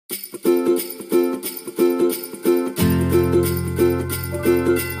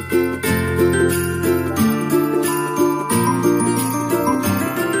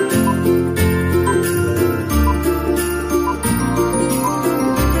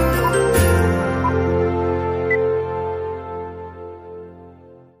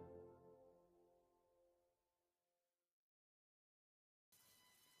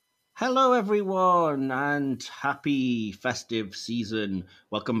Hello, everyone, and happy festive season.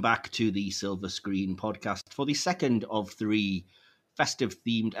 Welcome back to the Silver Screen podcast for the second of three festive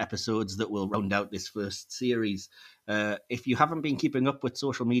themed episodes that will round out this first series. If you haven't been keeping up with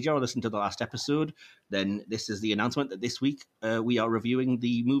social media or listened to the last episode, then this is the announcement that this week we are reviewing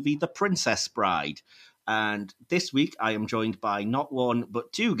the movie The Princess Bride. And this week I am joined by not one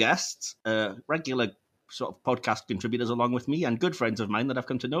but two guests, regular sort of podcast contributors along with me and good friends of mine that I've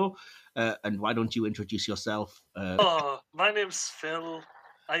come to know. And why don't you introduce yourself? My name's Phil.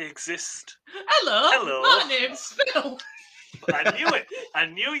 I exist. Hello. My name's Phil. I knew it. I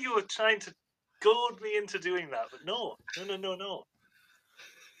knew you were trying to goad me into doing that, but no.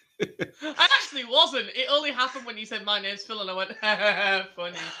 I actually wasn't. It only happened when you said my name's Phil, and I went,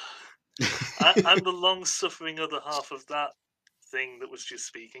 funny. I'm the long-suffering other half of that thing that was just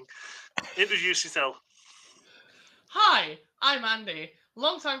speaking. Introduce yourself. Hi, I'm Andy,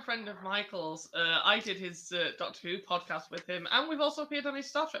 longtime friend of Michael's. I did his Doctor Who podcast with him, and we've also appeared on his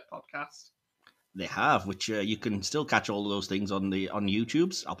Star Trek podcast. They have, which you can still catch all of those things on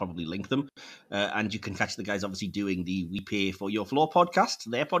YouTube's. I'll probably link them, and you can catch the guys obviously doing the We Pay for Your Floor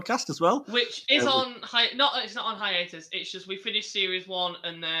podcast, their podcast as well, which is it's not on hiatus. It's just we finished series 1,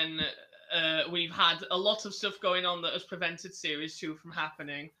 and then we've had a lot of stuff going on that has prevented series 2 from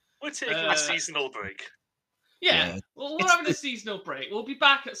happening. We're taking a seasonal break. Yeah. Well, we're having a seasonal break. We'll be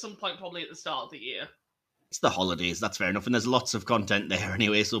back at some point, probably at the start of the year. It's the holidays, that's fair enough, and there's lots of content there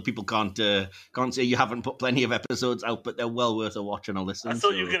anyway, so people can't say you haven't put plenty of episodes out, but they're well worth a watch and a listen. I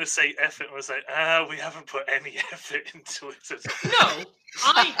thought you were going to say effort, and I was like, we haven't put any effort into it at all. No,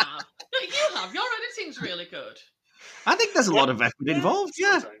 I have. No, you have. Your editing's really good. I think there's a lot of effort involved,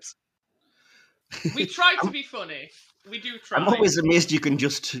 yeah. Sometimes. We try to be funny. We do try. I'm always amazed you can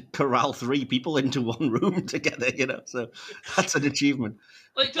just corral 3 people into one room together, so that's an achievement.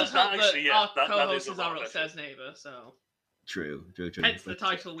 Well, it does help that our co-host is our upstairs neighbour, so... True. Hence the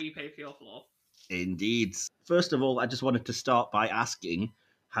title, We Pay for Your Floor. Indeed. First of all, I just wanted to start by asking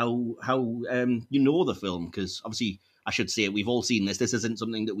how you know the film, because obviously, I should say, we've all seen this. This isn't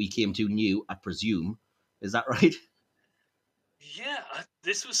something that we came to new, I presume. Is that right? Yeah,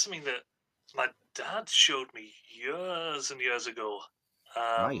 this was something that my dad showed me years and years ago.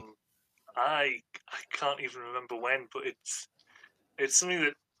 Right. I can't even remember when, but it's something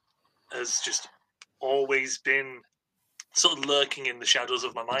that has just always been sort of lurking in the shadows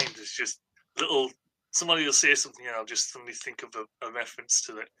of my mind. It's just somebody will say something and I'll just suddenly think of a reference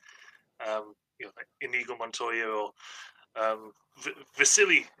to it. Like Inigo Montoya or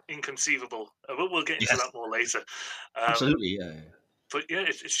Vasily Inconceivable. We'll get into that more later. Absolutely, yeah. But yeah,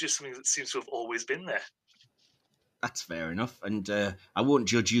 it's just something that seems to have always been there. That's fair enough, and I won't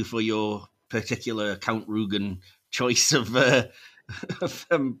judge you for your particular Count Rugen choice of what's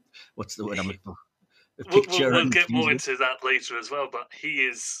the word I'm looking for? We'll get more into that later as well, but he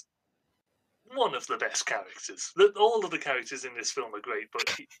is one of the best characters. All of the characters in this film are great, but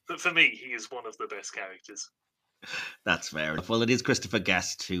for me, he is one of the best characters. That's fair enough. Well, it is Christopher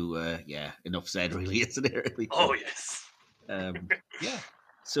Guest who, enough said, really, isn't it? Really? Oh, yes. Yeah.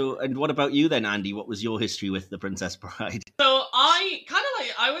 So, and what about you then, Andy? What was your history with The Princess Bride? So I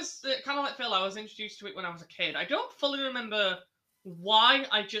was kind of like Phil. I was introduced to it when I was a kid. I don't fully remember why.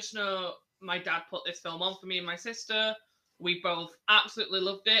 I just know my dad put this film on for me and my sister. We both absolutely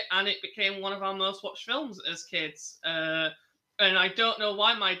loved it, and it became one of our most watched films as kids. And I don't know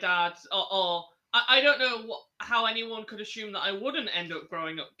why my dad, or I don't know how anyone could assume that I wouldn't end up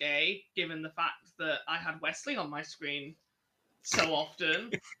growing up gay, given the fact that I had Wesley on my screen so often.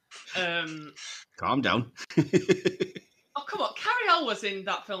 Calm down. Oh, come on. Carrie Elwes in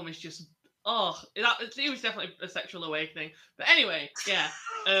that film is just... it was definitely a sexual awakening. But anyway, yeah.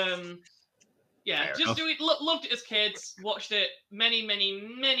 Loved it as kids, watched it many, many,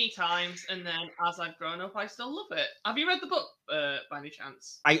 many times, and then as I've grown up, I still love it. Have you read the book, by any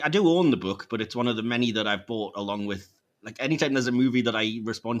chance? I do own the book, but it's one of the many that I've bought along with... Like, anytime there's a movie that I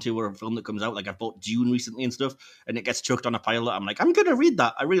respond to or a film that comes out, like I've bought Dune recently and stuff, and it gets chucked on a pile, I'm like, I'm going to read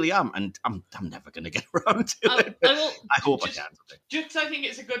that. I really am. And I'm never going to get around to it. I hope I can someday. Just I think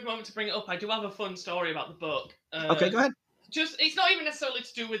it's a good moment to bring it up. I do have a fun story about the book. Okay, go ahead. It's not even necessarily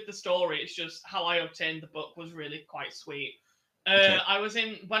to do with the story. It's just how I obtained the book was really quite sweet. Okay.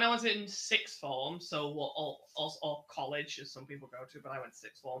 When I was in sixth form, or college, as some people go to, but I went to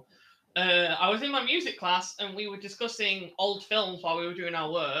sixth form. I was in my music class and we were discussing old films while we were doing our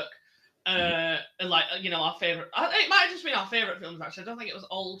work. And our favorite. It might have just been our favorite films, actually. I don't think it was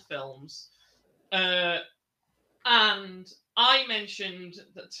old films. And I mentioned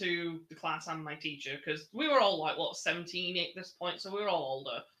that to the class and my teacher, because we were all 17 at this point, so we were all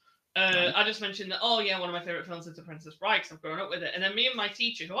older. I just mentioned that, oh yeah, one of my favourite films is The Princess Bride because I've grown up with it. And then me and my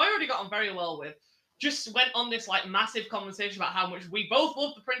teacher, who I already got on very well with, just went on this like massive conversation about how much we both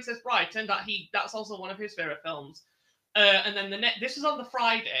love The Princess Bride. Turned out that's also one of his favourite films. And then this was on the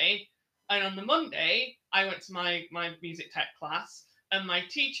Friday, and on the Monday, I went to my music tech class, and my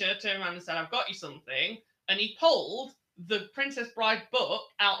teacher turned around and said, I've got you something. And he pulled the Princess Bride book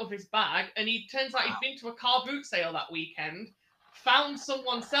out of his bag, and he turns out he'd been to a car boot sale that weekend, found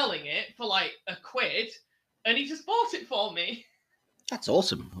someone selling it for like £1, and he just bought it for me. That's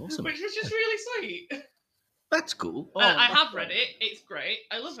awesome. Awesome. Which was just really sweet. That's cool. I have read it. It's great.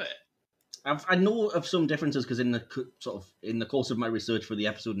 I love it. I know of some differences because in the course of my research for the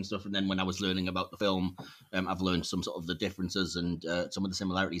episode and stuff, and then when I was learning about the film, I've learned some sort of the differences and some of the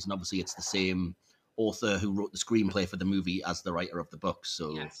similarities. And obviously, it's the same author who wrote the screenplay for the movie as the writer of the book,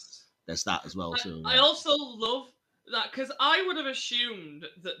 so yes. There's that as well. I also love that because I would have assumed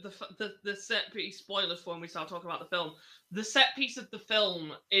that the set piece, spoilers for when we start talking about the film, the set piece of the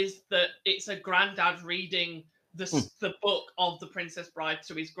film is that it's a granddad reading the book of The Princess Bride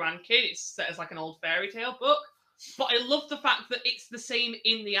to his grandkid. It's set as like an old fairy tale book, but I love the fact that it's the same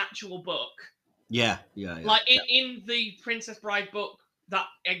in the actual book. Yeah. Like in the Princess Bride book that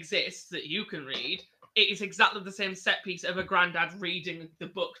exists that you can read, it is exactly the same set piece of a granddad reading the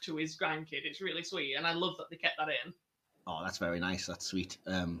book to his grandkid. It's really sweet, and I love that they kept that in. Oh, that's very nice. That's sweet.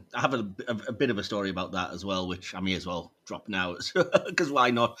 I have a bit of a story about that as well, which I may as well drop now, because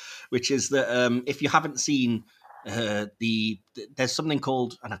why not? Which is that if you haven't seen there's something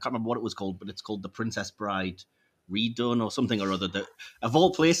called, and I can't remember what it was called, but it's called The Princess Bride Redone or something or other, that of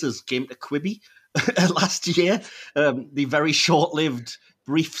all places came to Quibi last year. The very short-lived,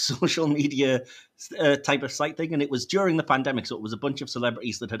 brief social media type of site thing, and it was during the pandemic, so it was a bunch of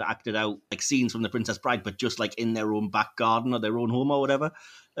celebrities that had acted out like scenes from The Princess Bride, but just like in their own back garden or their own home or whatever.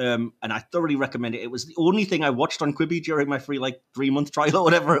 And I thoroughly recommend it. It was the only thing I watched on Quibi during my free 3-month trial or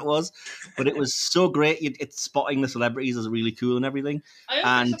whatever it was, but it was so great. It's spotting the celebrities is really cool and everything.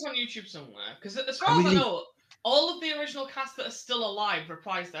 I hope it's up on YouTube somewhere, because as far as I know, all of the original cast that are still alive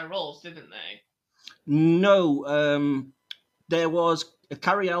reprised their roles, didn't they? No, there was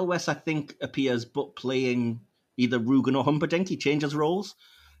Carrie Elwes, I think, appears, but playing either Rugen or Humperdinck. He changes roles,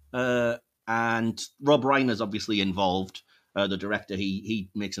 and Rob Reiner's obviously involved. The director, he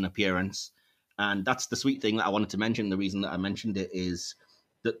makes an appearance, and that's the sweet thing that I wanted to mention. The reason that I mentioned it is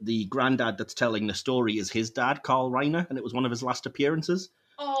that the granddad that's telling the story is his dad, Carl Reiner, and it was one of his last appearances.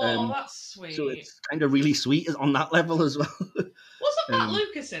 Oh, that's sweet. So it's kind of really sweet on that level as well. Wasn't Matt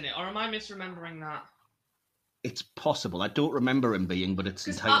Lucas in it, or am I misremembering that? It's possible. I don't remember him being, but it's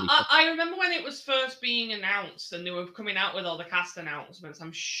entirely I remember when it was first being announced and they were coming out with all the cast announcements.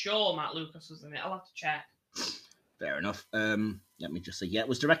 I'm sure Matt Lucas was in it. I'll have to check. Fair enough. Let me just say, it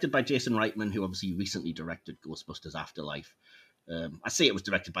was directed by Jason Reitman, who obviously recently directed Ghostbusters Afterlife. I say it was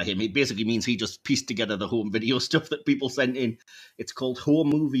directed by him. It basically means he just pieced together the home video stuff that people sent in. It's called Home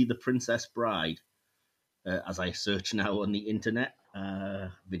Movie The Princess Bride, as I search now on the internet.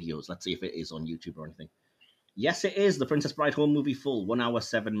 Videos. Let's see if it is on YouTube or anything. Yes, it is. The Princess Bride Home Movie Full, 1 hour,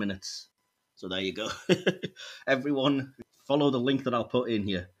 7 minutes. So there you go. Everyone, follow the link that I'll put in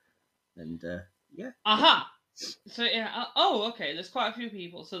here. And, yeah. Aha! So, yeah. Okay. There's quite a few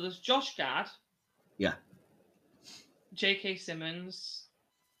people. So there's Josh Gad. Yeah. J.K. Simmons.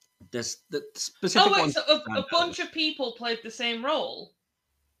 There's the specific ones. So a bunch of people played the same role?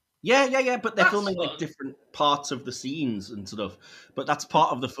 Yeah, but they're That's filming fun. like different parts of the scenes and stuff. But that's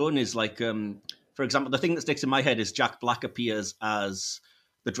part of the fun is like, for example, the thing that sticks in my head is Jack Black appears as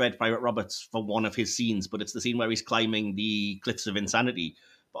the Dread Pirate Roberts for one of his scenes, but it's the scene where he's climbing the Cliffs of Insanity.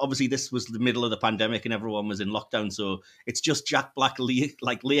 But obviously this was the middle of the pandemic and everyone was in lockdown, so it's just Jack Black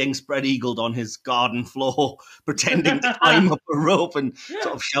laying spread-eagled on his garden floor, pretending to climb up a rope and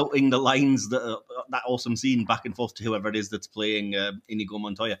sort of shouting the lines that awesome scene back and forth to whoever it is that's playing Inigo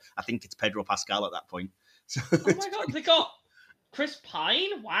Montoya. I think it's Pedro Pascal at that point. So oh my god, they got Chris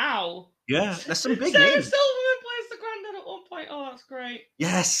Pine? Wow. Yeah, there's some big Sarah names. Silverman plays the granddad at one point. Oh, that's great.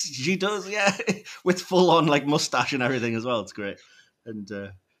 Yes, she does, yeah. With full-on mustache and everything as well. It's great. And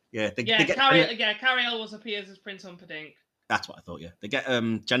Carrie Elwes appears as Prince Humperdinck. That's what I thought. Yeah, they get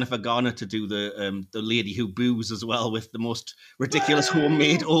Jennifer Garner to do the lady who boos as well with the most ridiculous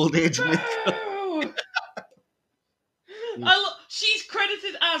homemade old age makeup. She's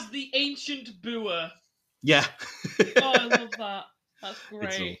credited as the ancient booer. Yeah. Oh, I love that. That's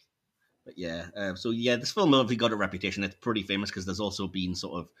great. But yeah, this film obviously got a reputation. It's pretty famous because there's also been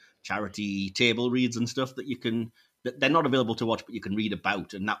sort of charity table reads and stuff that you can they're not available to watch, but you can read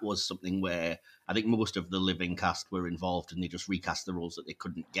about. And that was something where I think most of the living cast were involved, and they just recast the roles that they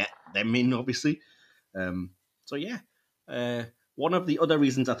couldn't get them in, obviously. So yeah. One of the other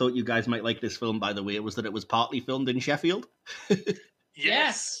reasons I thought you guys might like this film, by the way, was that it was partly filmed in Sheffield.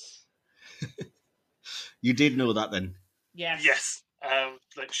 Yes. You did know that then? Yes. Yes.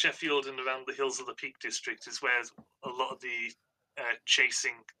 Like Sheffield and around the hills of the Peak District is where a lot of the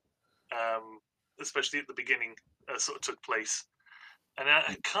chasing, especially at the beginning, sort of took place. And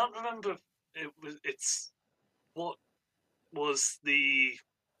I can't remember. It's what was the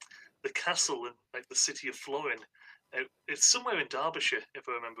castle in like the city of Florin. It's somewhere in Derbyshire, if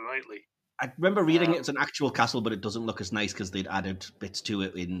I remember rightly. I remember reading it's an actual castle, but it doesn't look as nice because they'd added bits to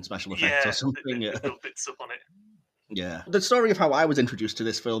it in special effects or something. They built bits up on it. Yeah. The story of how I was introduced to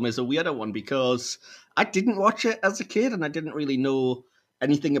this film is a weirder one because I didn't watch it as a kid and I didn't really know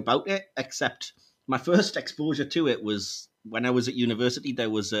anything about it, except my first exposure to it was when I was at university. There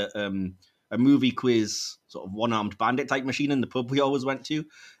was a movie quiz, sort of one-armed bandit type machine in the pub we always went to,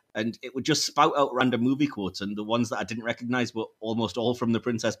 and it would just spout out random movie quotes, and the ones that I didn't recognize were almost all from The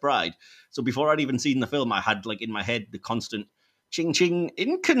Princess Bride. So before I'd even seen the film, I had like in my head the constant ching ching,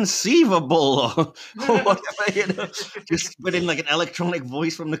 inconceivable, or whatever, you know, just within like an electronic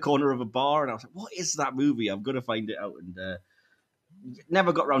voice from the corner of a bar. And I was like, what is that movie? I'm going to find it out. And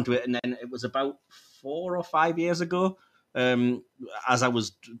never got around to it. And then it was about 4 or 5 years ago, as I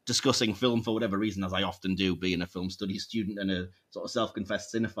was discussing film for whatever reason, as I often do, being a film studies student and a sort of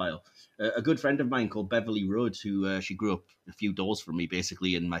self-confessed cinephile. A good friend of mine called Beverly Rhodes, who she grew up a few doors from me,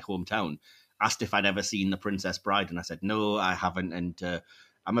 basically in my hometown, asked if I'd ever seen The Princess Bride, and I said, no, I haven't, and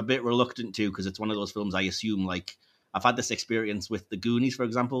I'm a bit reluctant to, because it's one of those films I assume, like, I've had this experience with The Goonies, for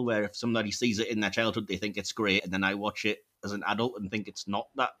example, where if somebody sees it in their childhood, they think it's great, and then I watch it as an adult and think it's not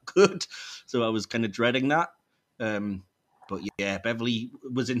that good, so I was kind of dreading that. But yeah, Beverly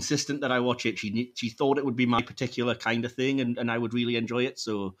was insistent that I watch it. She thought it would be my particular kind of thing, and I would really enjoy it,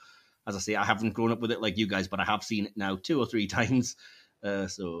 so as I say, I haven't grown up with it like you guys, but I have seen it now 2 or 3 times,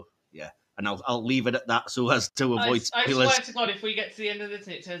 so yeah. And I'll leave it at that so as to avoid spoilers. I swear to God, if we get to the end of this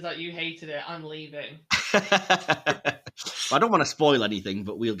and it turns out you hated it, I'm leaving. I don't want to spoil anything,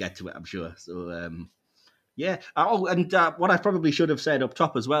 but we'll get to it, I'm sure. So, yeah. Oh, and what I probably should have said up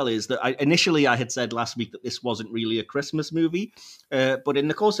top as well is that initially I had said last week that this wasn't really a Christmas movie, but in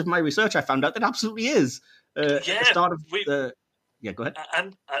the course of my research, I found out that it absolutely is. At the start of the... Yeah, go ahead.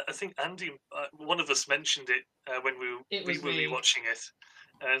 And I think Andy, one of us mentioned it when we were rewatching it,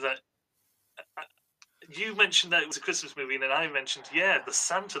 that you mentioned that it was a Christmas movie, and then I mentioned, the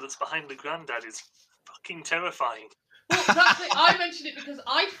Santa that's behind the granddad is fucking terrifying. Well, that's it. I mentioned it because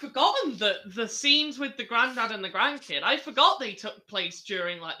I'd forgotten that the scenes with the granddad and the grandkid, I forgot they took place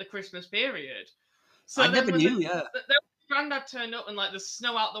during like the Christmas period. So I never knew, the granddad turned up and like there's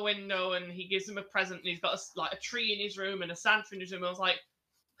snow out the window and he gives him a present and he's got a tree in his room and a Santa in his room. I was like,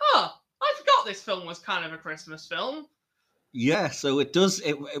 I forgot this film was kind of a Christmas film. Yeah, so it does,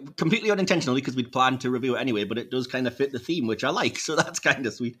 it completely unintentionally because we'd planned to review it anyway, but it does kind of fit the theme, which I like, so that's kind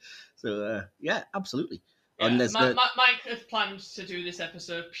of sweet. So, yeah, absolutely. Yeah, Mike had planned to do this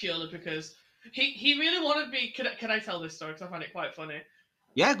episode purely because he really wanted me... Can I tell this story? Because I find it quite funny.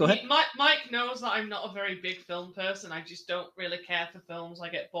 Yeah, go ahead. Mike knows that I'm not a very big film person. I just don't really care for films. I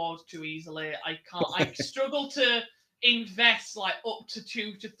get bored too easily. I struggle to invest like up to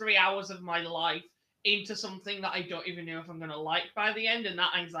 2 to 3 hours of my life into something that I don't even know if I'm going to like by the end, and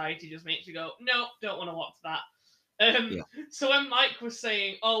that anxiety just makes me go, no, don't want to watch that. So when Mike was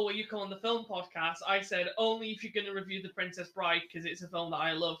saying, will you come on the film podcast, I said, only if you're going to review The Princess Bride, because it's a film that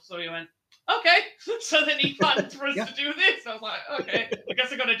I love. So he went, okay. So then he planned for us to do this. I was like, okay, I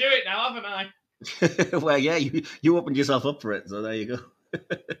guess I've got to do it now, haven't I? Well, yeah, you opened yourself up for it, so there you go.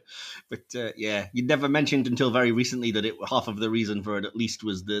 But yeah, you never mentioned until very recently that half of the reason for it at least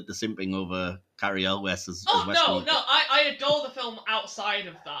was the simping over Carrie Elwes as no, I adore the film outside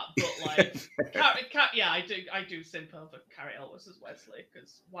of that, but like I do simp over Carrie Elwes as Wesley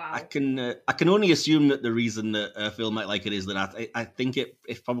because wow. I can only assume that the reason that Phil might like it is that I think it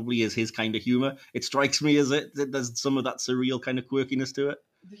probably is his kind of humor. It strikes me as there's some of that surreal kind of quirkiness to it.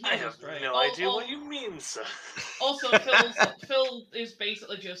 I have no idea what you mean, sir. Also, Phil is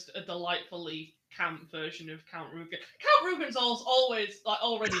basically just a delightfully camp version of Count Rugen. Count Rugen's always like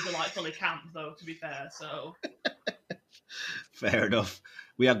already delightfully camp, though. To be fair, so fair enough.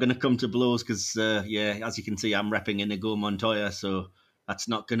 We are going to come to blows because, as you can see, I'm repping Inigo Montoya, so that's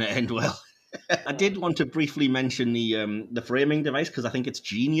not going to end well. I did want to briefly mention the framing device because I think it's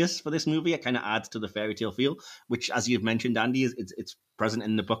genius for this movie. It kind of adds to the fairy tale feel, which, as you've mentioned, Andy, it's present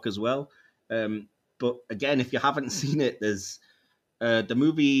in the book as well. But again, if you haven't seen it, there's the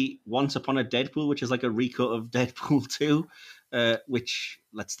movie Once Upon a Deadpool, which is like a recut of Deadpool 2, which,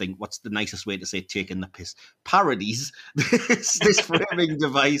 let's think, what's the nicest way to say taking the piss? Parodies this framing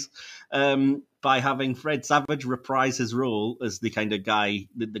device by having Fred Savage reprise his role as the kind of guy,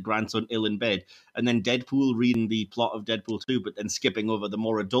 the grandson ill in bed, and then Deadpool reading the plot of Deadpool 2, but then skipping over the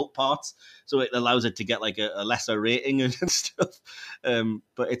more adult parts. So it allows it to get like a lesser rating and stuff.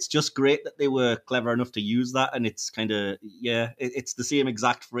 But it's just great that they were clever enough to use that. And it's kind of, it's the same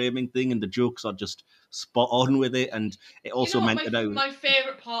exact framing thing. And the jokes are just spot on with it. And it also meant that my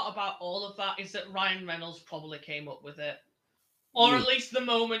favourite part about all of that is that Ryan Reynolds probably came up with it. Or at least the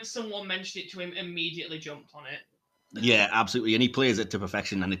moment someone mentioned it to him, immediately jumped on it. Yeah, absolutely. And he plays it to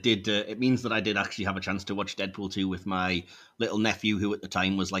perfection. And it did. It means that I did actually have a chance to watch Deadpool 2 with my little nephew, who at the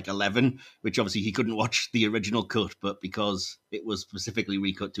time was like 11, which obviously he couldn't watch the original cut, but because it was specifically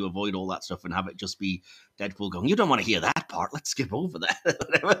recut to avoid all that stuff and have it just be Deadpool going, you don't want to hear that part, let's skip over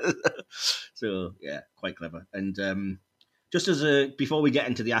that. So, yeah, quite clever. And just before we get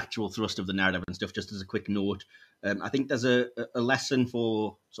into the actual thrust of the narrative and stuff, just as a quick note, I think there's a lesson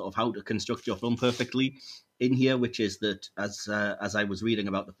for sort of how to construct your film perfectly in here, which is that as I was reading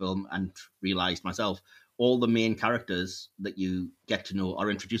about the film and realised myself, all the main characters that you get to know are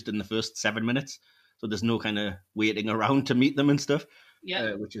introduced in the first 7 minutes. So there's no kind of waiting around to meet them and stuff,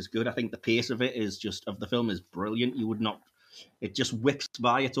 which is good. I think the pace of the film is brilliant. It just whips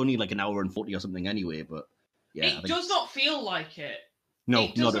by. It's only like an hour and 40 or something anyway, but yeah. It does not feel like it. No,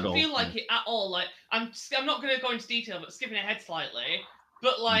 it not at all. Doesn't feel like it at all. Like I'm not going to go into detail, but skipping ahead slightly.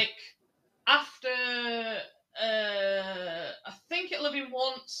 But like after, I think it'll have been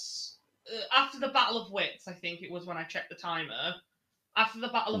once after the Battle of Wits. I think it was when I checked the timer. After the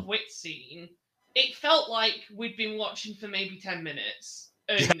Battle of Wits scene, it felt like we'd been watching for maybe 10 minutes,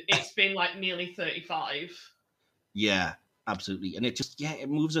 and it's been like nearly 35. Yeah, absolutely, and it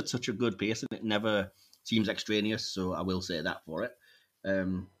moves at such a good pace, and it never seems extraneous. So I will say that for it.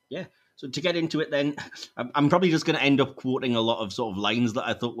 So to get into it then, I'm probably just going to end up quoting a lot of sort of lines that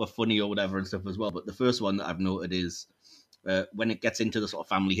I thought were funny or whatever and stuff as well. But the first one that I've noted is when it gets into the sort of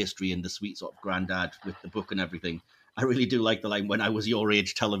family history and the sweet sort of granddad with the book and everything. I really do like the line, when I was your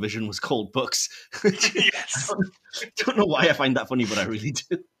age, television was called books. Yes. I don't know why I find that funny, but I really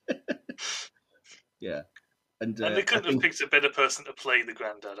do. Yeah. And they couldn't have picked a better person to play the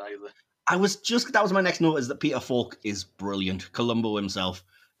granddad either. That was my next note, is that Peter Falk is brilliant. Columbo himself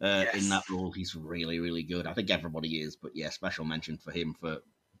in that role, he's really, really good. I think everybody is, but yeah, special mention for him for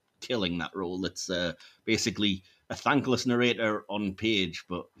killing that role. It's basically a thankless narrator on page,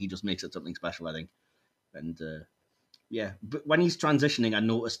 but he just makes it something special, I think. And but when he's transitioning, I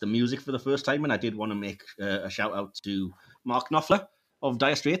noticed the music for the first time, and I did want to make a shout out to Mark Knopfler of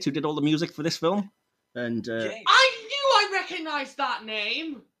Dire Straits, who did all the music for this film. And I knew I recognised that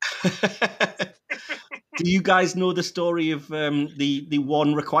name. Do you guys know the story of the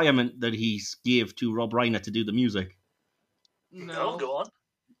one requirement that he gave to Rob Reiner to do the music? No, go on.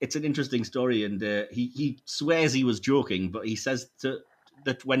 It's an interesting story, and he swears he was joking, but he says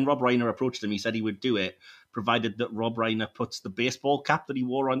that when Rob Reiner approached him, he said he would do it, provided that Rob Reiner puts the baseball cap that he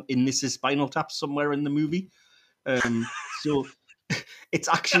wore in this is Spinal Tap somewhere in the movie. So it's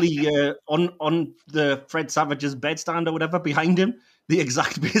actually on the Fred Savage's bedstand or whatever behind him, the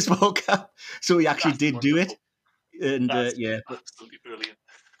exact baseball cap. So he actually did do it. And absolutely brilliant.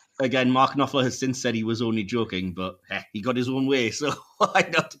 Again, Mark Knopfler has since said he was only joking, but he got his own way, so why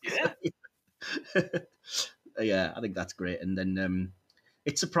not? Yeah. Yeah, I think that's great. And then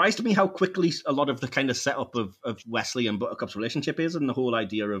it surprised me how quickly a lot of the kind of setup of Wesley and Buttercup's relationship is, and the whole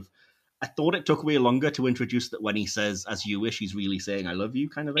idea of, I thought it took way longer to introduce that when he says, as you wish, he's really saying, I love you,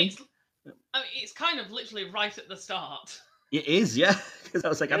 kind of thing. It's kind of literally right at the start. It is, yeah. Because I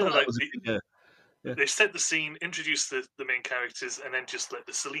was like, I thought that was a bigger... Yeah. They set the scene, introduce the main characters, and then just let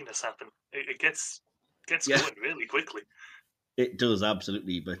the silliness happen. It gets going really quickly. It does,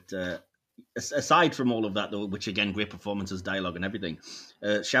 absolutely. But aside from all of that, though, which again, great performances, dialogue and everything,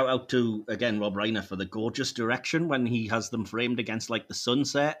 shout out to, again, Rob Reiner for the gorgeous direction when he has them framed against like the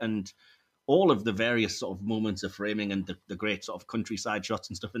sunset and all of the various sort of moments of framing and the great sort of countryside shots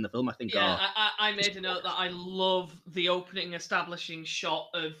and stuff in the film, I think. Yeah, I made a note that I love the opening establishing shot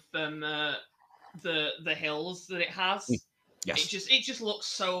of the hills that it has. Yes. It just looks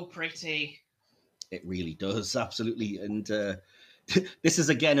so pretty. It really does, absolutely. And this is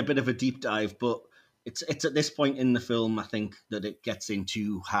again a bit of a deep dive, but it's at this point in the film, I think, that it gets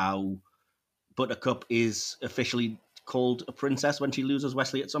into how Buttercup is officially called a princess when she loses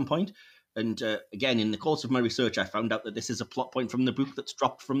Wesley at some point. And again, in the course of my research, I found out that this is a plot point from the book that's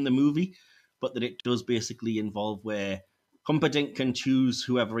dropped from the movie, but that it does basically involve where Humperdinck can choose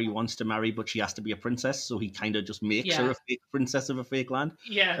whoever he wants to marry, but she has to be a princess, so he kind of just makes her a fake princess of a fake land.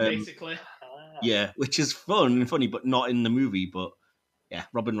 Yeah, basically. Yeah, which is fun and funny, but not in the movie. But yeah,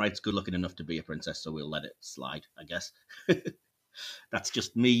 Robin Wright's good looking enough to be a princess, so we'll let it slide, I guess. That's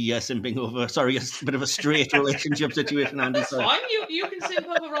just me simping over. Sorry, a bit of a straight relationship situation, Andy. That's fine. You can simp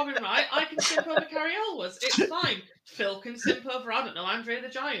over Robin Wright. I can simp over Carrie Elwes. It's fine. Phil can simp over, I don't know, Andre the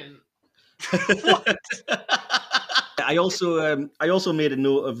Giant. I also made a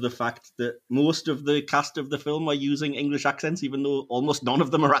note of the fact that most of the cast of the film are using English accents, even though almost none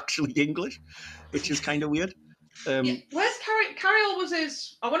of them are actually English, which is kind of weird. Where's Carrie Elwes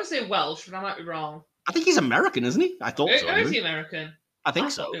is? I want to say Welsh, but I might be wrong. I think he's American, isn't he? I thought so. Is he American? I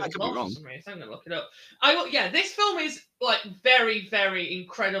think so. I could be wrong. I'm going to look it up. This film is like very, very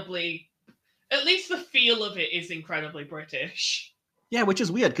incredibly. At least the feel of it is incredibly British. Yeah, which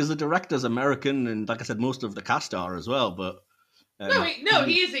is weird because the director's American, and like I said, most of the cast are as well. But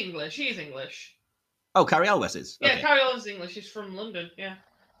he is English. He is English. Oh, Carrie Elwes is. Yeah, okay. Carrie Elwes is English. She's from London. Yeah.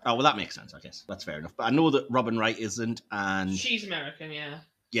 Oh well, that makes sense. I guess that's fair enough. But I know that Robin Wright isn't, and she's American. Yeah.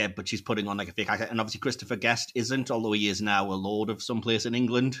 Yeah, but she's putting on like a fake accent, and obviously Christopher Guest isn't, although he is now a lord of someplace in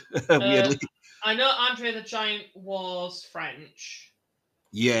England. Weirdly, I know Andre the Giant was French.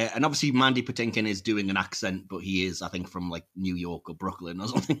 Yeah, and obviously Mandy Patinkin is doing an accent, but he is, I think, from like New York or Brooklyn or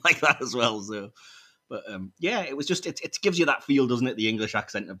something like that as well. So, but yeah, it was just it gives you that feel, doesn't it? The English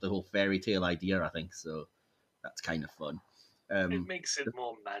accent of the whole fairy tale idea, I think. So that's kind of fun. It makes it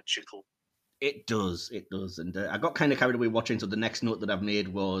more magical. It does, and I got kind of carried away watching. So the next note that I've made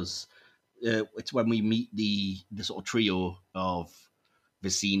was it's when we meet the sort of trio of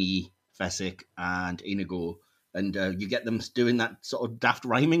Vicini, Fezzik, and Inigo, and you get them doing that sort of daft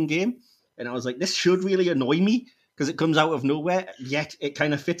rhyming game, and I was like, this should really annoy me because it comes out of nowhere, yet it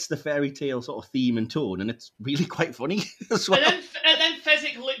kind of fits the fairy tale sort of theme and tone, and it's really quite funny as well. And then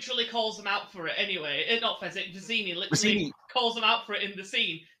Fezzik literally calls them out for it anyway. Not Fezzik, Vicini literally calls them out for it in the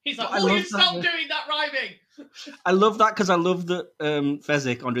scene. He's like, "Will you stop doing that rhyming?" I love that because I love that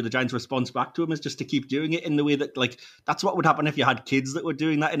Fezzik, Andre the Giant's response back to him is just to keep doing it in the way that, like, that's what would happen if you had kids that were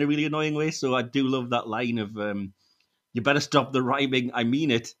doing that in a really annoying way. So I do love that line of, "You better stop the rhyming. I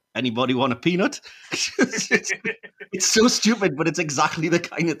mean it. Anybody want a peanut?" It's so stupid, but it's exactly the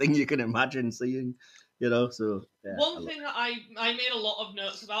kind of thing you can imagine seeing. You know, so yeah, one thing that I made a lot of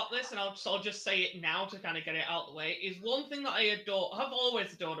notes about this, and I'll just say it now to kind of get it out of the way, is one thing that have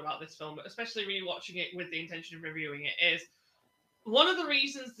always adored about this film, but especially rewatching it with the intention of reviewing it, is one of the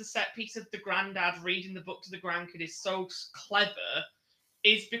reasons the set piece of the granddad reading the book to the grandkid is so clever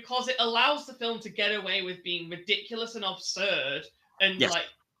is because it allows the film to get away with being ridiculous and absurd and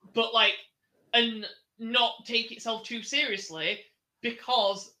and not take itself too seriously,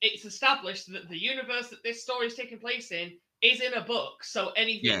 because it's established that the universe that this story is taking place in is in a book, so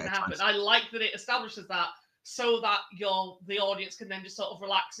anything can happen. I like that it establishes that so that the audience can then just sort of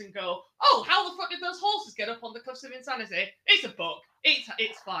relax and go, "Oh, how the fuck did those horses get up on the cliffs of insanity? It's a book.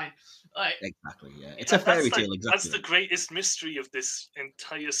 It's fine." Like, exactly, yeah. It's a fairy tale, exactly. That's the greatest mystery of this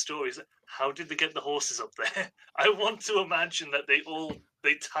entire story. Is how did they get the horses up there? I want to imagine that they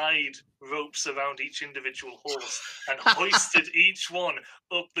tied ropes around each individual horse and hoisted each one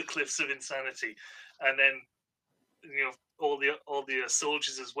up the cliffs of insanity, and then all the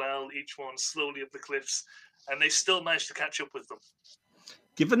soldiers as well, each one slowly up the cliffs, and they still managed to catch up with them.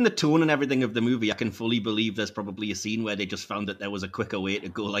 Given the tone and everything of the movie, I can fully believe there's probably a scene where they just found that there was a quicker way to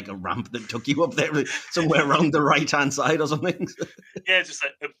go, like a ramp that took you up there somewhere around the right-hand side or something. Yeah, just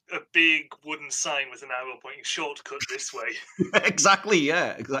like a big wooden sign with an arrow pointing shortcut this way. Exactly.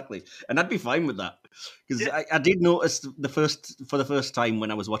 And I'd be fine with that. Because I did notice for the first time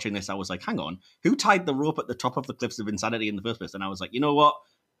when I was watching this, I was like, hang on, who tied the rope at the top of the Cliffs of Insanity in the first place? And I was like, you know what?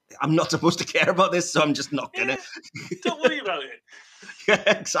 I'm not supposed to care about this, so I'm just not gonna. Don't worry about it. Yeah,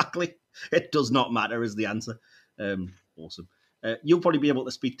 exactly. It does not matter is the answer. Awesome. You'll probably be able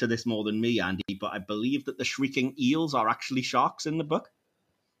to speak to this more than me, Andy, but I believe that the shrieking eels are actually sharks in the book.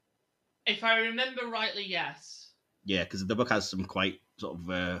 If I remember rightly, yes. Yeah, because the book has some quite sort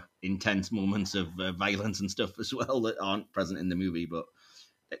of intense moments of violence and stuff as well that aren't present in the movie, but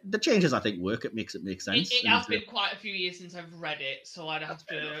the changes, I think, work. It makes sense. It has been quite a few years since I've read it, so I'd have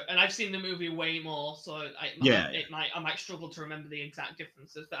to... And I've seen the movie way more, so I might struggle to remember the exact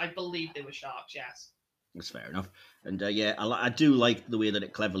differences, but I believe they were sharks, yes. That's fair enough. And I do like the way that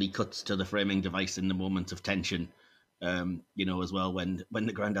it cleverly cuts to the framing device in the moments of tension, as well, when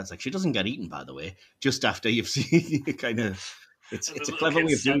the granddad's like, she doesn't get eaten, by the way, just after you've seen kind of... It's a clever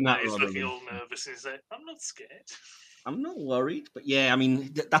way of doing that. He's looking all nervous and he's like, I'm not scared. I'm not worried, but yeah, I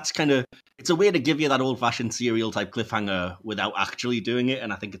mean, that's kind of, it's a way to give you that old-fashioned serial type cliffhanger without actually doing it,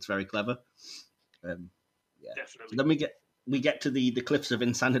 and I think it's very clever. Yeah. Definitely. So then we get to the Cliffs of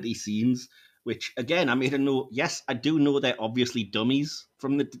Insanity scenes, which again I made a note. Yes, I do know they're obviously dummies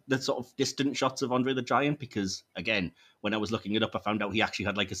from the sort of distant shots of Andre the Giant, because again, when I was looking it up, I found out he actually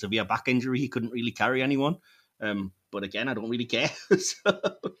had like a severe back injury. He couldn't really carry anyone. But again, I don't really care. So,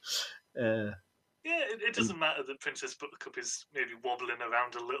 yeah, it doesn't matter that Princess Buttercup is maybe wobbling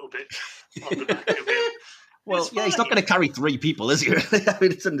around a little bit on the back of him. Well, yeah, he's not going to carry 3 people, is he? I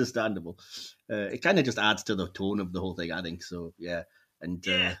mean, it's understandable. It kind of just adds to the tone of the whole thing, I think. So, yeah, and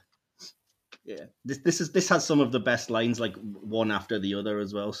this has some of the best lines, like one after the other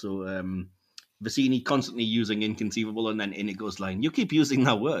as well. So, Vicini constantly using inconceivable, and then Inigo's line, "You keep using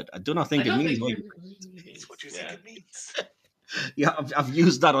that word. I do not think it means what it's what you think it means." Yeah, I've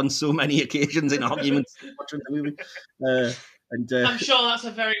used that on so many occasions in arguments watching the movie. I'm sure that's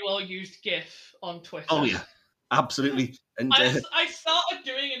a very well used GIF on Twitter. Oh yeah, absolutely. And I started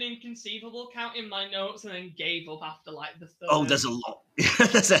doing an inconceivable count in my notes and then gave up after like the third. Oh, there's a lot.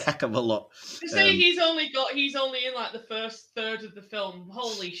 There's a heck of a lot. To say he's only in like the first third of the film.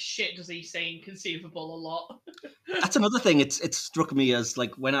 Holy shit, does he say inconceivable a lot? That's another thing. It struck me as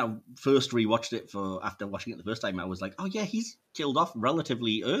like when I first rewatched it after watching it the first time, I was like, oh yeah, he's killed off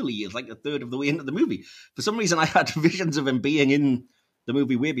relatively early. It's like a third of the way into the movie. For some reason, I had visions of him being in the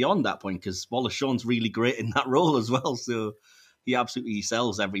movie way beyond that point, because Wallace Shawn's really great in that role as well. So he absolutely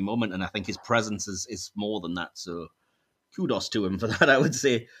sells every moment, and I think his presence is more than that. So kudos to him for that, I would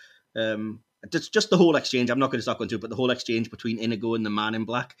say. Just the whole exchange, I'm not going to start going to it, but the whole exchange between Inigo and the Man in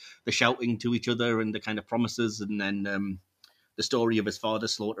Black, the shouting to each other and the kind of promises, and then the story of his father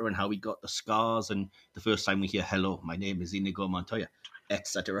Slaughter and how he got the scars, and the first time we hear, "Hello, my name is Inigo Montoya,"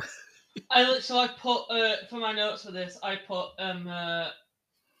 etc. I put for my notes for this, I put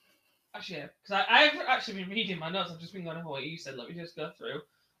actually, because I've actually been reading my notes. I've just been going over what you said. Let me just go through.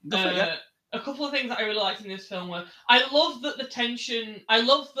 A couple of things that I really liked in this film were, I love that the tension. I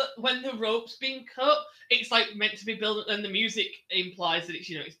love that when the rope's being cut, it's like meant to be building, and the music implies that it's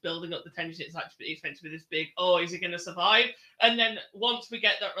it's building up the tension. It's meant to be this big. Oh, is he going to survive? And then once we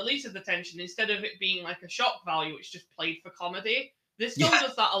get that release of the tension, instead of it being like a shock value, it's just played for comedy. This film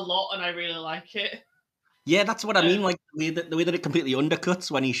does that a lot, and I really like it. Yeah, that's what I mean. Like the way that it completely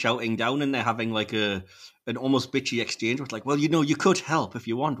undercuts when he's shouting down, and they're having like an almost bitchy exchange with like, well, you could help if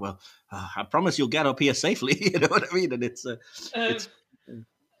you want. Well, I promise you'll get up here safely. You know what I mean? And it's I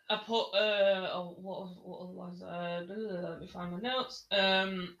put what was let me find my notes.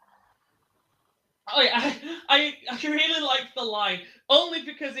 I really like the line, only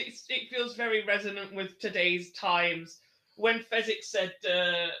because it feels very resonant with today's times. When Fezzik said,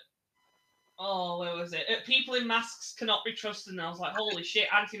 where was it? People in masks cannot be trusted. And I was like, holy shit,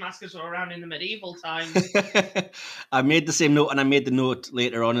 anti-maskers were around in the medieval times. I made the same note, and I made the note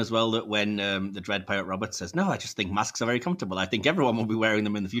later on as well that when the Dread Pirate Robert says, no, I just think masks are very comfortable. I think everyone will be wearing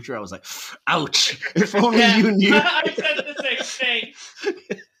them in the future. I was like, ouch, if only you knew. I said the same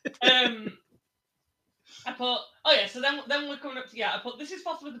thing. I put, so then we're coming up to, I put, this is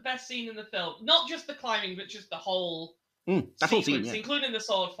possibly the best scene in the film. Not just the climbing, but just the whole sequence, scene, including the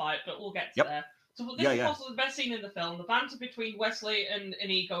sword fight, but we'll get to there. So this is possibly the best scene in the film. The banter between Wesley and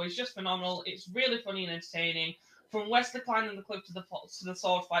Inigo is just phenomenal. It's really funny and entertaining. From Wesley climbing the cliff to the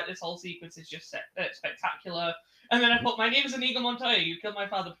sword fight, this whole sequence is just spectacular. And then I put, my name is Inigo Montoya. You killed my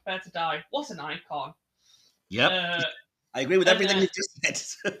father. Prepare to die. What an icon. Yep. I agree with everything you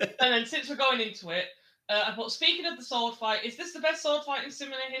just said. And then since we're going into it, I put, speaking of the sword fight, is this the best sword fight in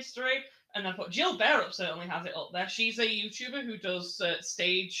cinema history? And I put, Jill Bearup certainly has it up there. She's a YouTuber who does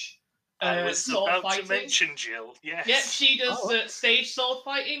stage I was sword about fighting. to mention Jill, yes. Yeah, she does stage sword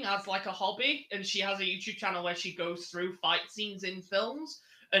fighting as like a hobby, and she has a YouTube channel where she goes through fight scenes in films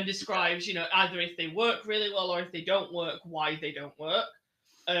and describes, either if they work really well or if they don't work, why they don't work.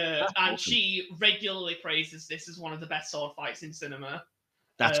 And awesome. She regularly praises this as one of the best sword fights in cinema.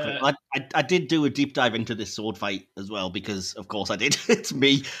 That's cool. I did do a deep dive into this sword fight as well, because of course I did. It's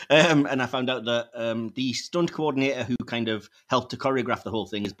me. And I found out that the stunt coordinator who kind of helped to choreograph the whole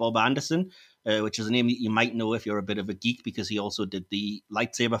thing is Bob Anderson, which is a name that you might know if you're a bit of a geek, because he also did the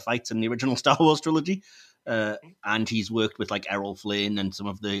lightsaber fights in the original Star Wars trilogy. And he's worked with like Errol Flynn and some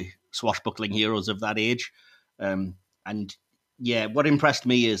of the swashbuckling heroes of that age. And yeah, what impressed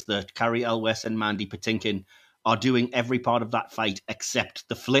me is that Cary Elwes and Mandy Patinkin are doing every part of that fight except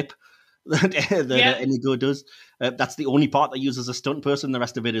the flip that Inigo does. That's the only part that uses a stunt person. The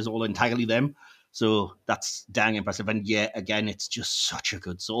rest of it is all entirely them. So that's dang impressive. And yeah, again, it's just such a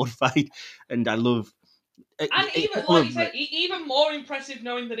good sword fight. And I love And even, like you said, even more impressive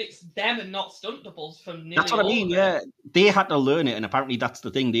knowing that it's them and not stunt doubles from nearly That's what I mean, yeah. They had to learn it, and apparently that's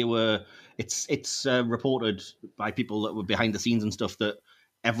the thing. It's reported by people that were behind the scenes and stuff that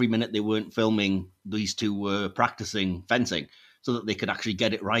every minute they weren't filming, these two were practicing fencing so that they could actually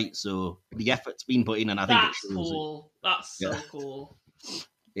get it right. So the effort's been put in, and I think that's cool. That's so cool.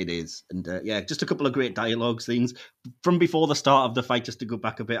 It is. And just a couple of great dialogue scenes. From before the start of the fight, just to go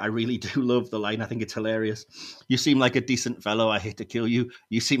back a bit, I really do love the line. I think it's hilarious. You seem like a decent fellow. I hate to kill you.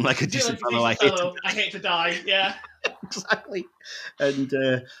 You seem like a decent fellow. I hate to die. Yeah. Exactly. And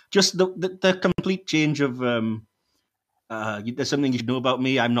just the complete change of there's something you should know about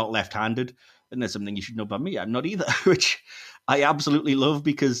me. I'm not left-handed. And there's something you should know about me. I'm not either, which I absolutely love,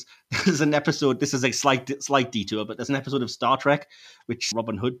 because there's an episode, this is a slight detour, but there's an episode of Star Trek, which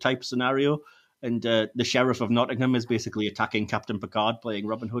Robin Hood type scenario. And the Sheriff of Nottingham is basically attacking Captain Picard playing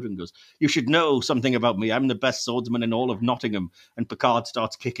Robin Hood and goes, "You should know something about me. I'm the best swordsman in all of Nottingham." And Picard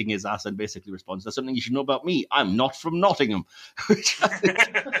starts kicking his ass and basically responds, "There's something you should know about me. I'm not from Nottingham." Which I think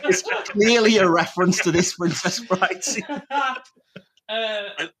is clearly a reference to this Princess Bride scene.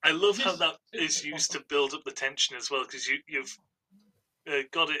 I love how that is used to build up the tension as well, because you've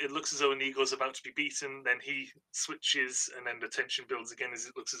got it. It looks as though Inigo's about to be beaten, then he switches, and then the tension builds again as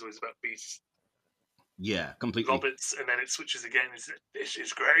it looks as though he's about to beat Yeah, completely. Roberts, and then it switches again. This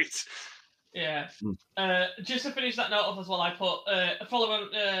is great. Yeah. Just to finish that note off as well, I put following.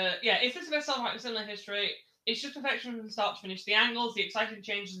 Is this the best song in cinema history? It's just perfection from start to finish. The angles, the exciting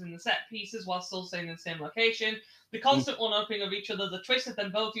changes in the set pieces while still staying in the same location, the constant one-upping of each other, the twist of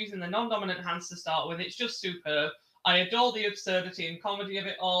them both using the non-dominant hands to start with. It's just superb. I adore the absurdity and comedy of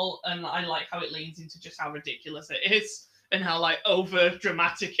it all, and I like how it leans into just how ridiculous it is and how like over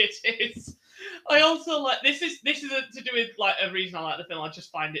dramatic it is. I also like this is to do with like a reason I like the film. I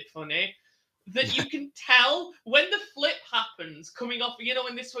just find it funny that you can tell when the flip happens coming off. You know,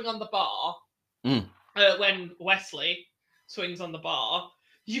 when they swing on the bar. When Wesley swings on the bar,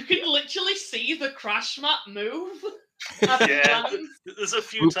 you can literally see the crash mat move. Yeah, there's a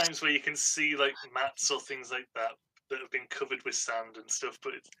few times where you can see like mats or things like that have been covered with sand and stuff,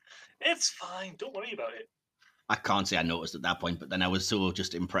 but it's fine. Don't worry about it. I can't say I noticed at that point, but then I was so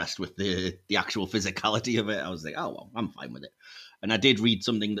just impressed with the actual physicality of it. I was like, oh, well, I'm fine with it. And I did read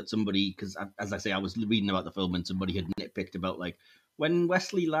something that somebody, because as I say, I was reading about the film and somebody had nitpicked about like, when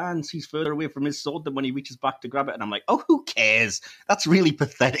Wesley lands, he's further away from his sword than when he reaches back to grab it. And I'm like, oh, who cares? That's really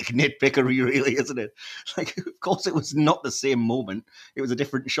pathetic nitpickery, really, isn't it? Like, of course, it was not the same moment. It was a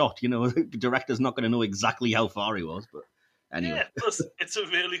different shot. You know, the director's not going to know exactly how far he was. But anyway. Yeah, plus, it's a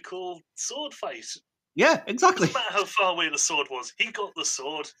really cool sword fight. Yeah, exactly. No matter how far away the sword was, he got the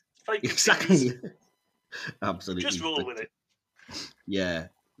sword. Fight exactly. Absolutely. Just roll with it. Yeah,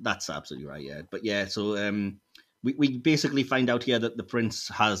 that's absolutely right, yeah. But yeah, so we basically find out here that the prince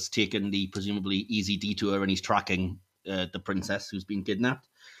has taken the presumably easy detour and he's tracking the princess who's been kidnapped.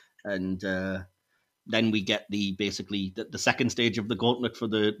 And then we get the second stage of the gauntlet for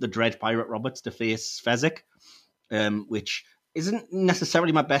the Dread Pirate Roberts to face Fezzik, which isn't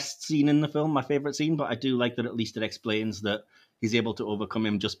necessarily my best scene in the film, my favourite scene, but I do like that at least it explains that he's able to overcome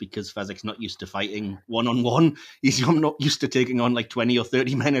him just because Fezzik's not used to fighting one-on-one. He's not used to taking on like 20 or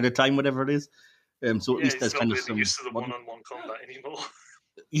 30 men at a time, whatever it is. So at least there's kind of some... used to the one-on-one combat anymore.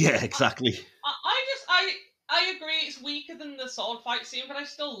 Yeah, exactly. I agree it's weaker than the sword fight scene, but I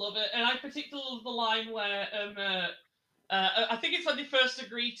still love it. And I particularly love the line where I think it's when they first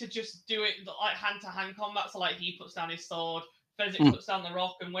agreed to just do it like hand-to-hand combat. So like he puts down his sword, Fezzik puts down the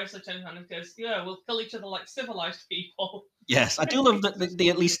rock, and Wesley turns around and goes, "Yeah, we'll kill each other like civilized people." Yes, I do love that they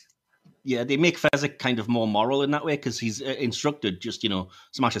at least, they make Fezzik kind of more moral in that way, because he's instructed just,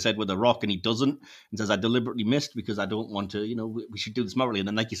 smash his head with a rock, and he doesn't, and says, "I deliberately missed because I don't want to, we should do this morally." And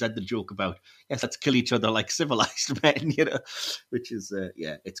then, like you said, the joke about, yes, let's kill each other like civilized men, which is,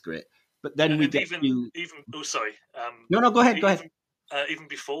 it's great. But then we get No, go ahead. Even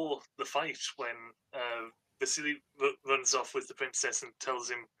before the fight, when Vasily runs off with the princess and tells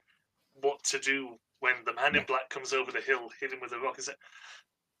him what to do when the man in black comes over the hill, hit him with a rock, is it?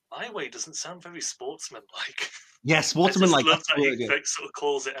 My way doesn't sound very sportsman-like. Yeah, sportsman-like. I love that he sort of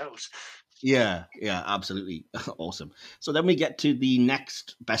calls it out. Yeah, absolutely. Awesome. So then we get to the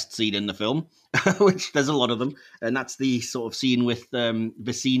next best scene in the film, which there's a lot of them, and that's the sort of scene with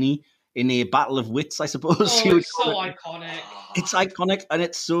Vicini in a battle of wits, I suppose. Oh, it's so iconic. It's iconic, and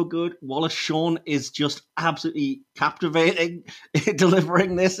it's so good. Wallace Shawn is just absolutely captivating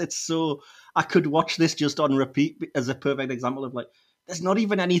delivering this. It's so... I could watch this just on repeat as a perfect example of like, there's not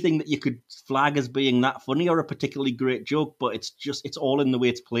even anything that you could flag as being that funny or a particularly great joke, but it's all in the way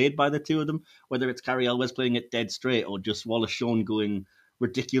it's played by the two of them, whether it's Carrie Elwes playing it dead straight or just Wallace Shawn going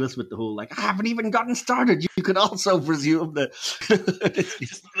ridiculous with the whole, like, I haven't even gotten started. You could also presume that...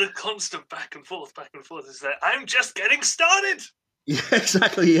 Just the constant back and forth is that I'm just getting started. Yeah,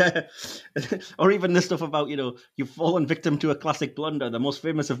 exactly, yeah. Or even the stuff about, you've fallen victim to a classic blunder, the most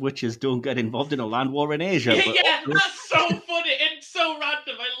famous of which is don't get involved in a land war in Asia. Yeah, that's so funny. It's so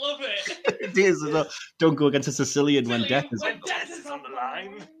random. I love it. It is. Don't go against a Sicilian when death is on the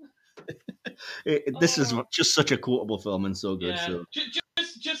line. This is just such a quotable film and so good. Yeah. So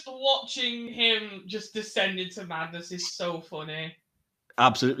Just watching him just descend into madness is so funny.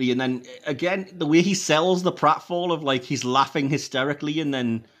 Absolutely. And then again, the way he sells the pratfall of like he's laughing hysterically and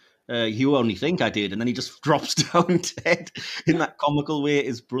then you only think I did, and then he just drops down dead in that comical way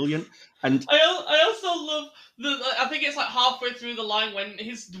is brilliant. And I also love I think it's like halfway through the line when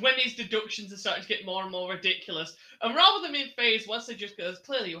his deductions are starting to get more and more ridiculous, and rather than being phased, Wesley just goes,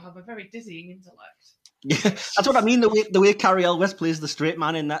 "Clearly, you have a very dizzying intellect." Yeah, that's what I mean. The way Carrie Elwes plays the straight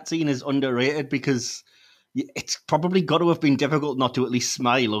man in that scene is underrated because it's probably got to have been difficult not to at least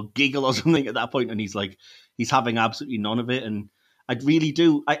smile or giggle or something at that point. And he's having absolutely none of it. And I really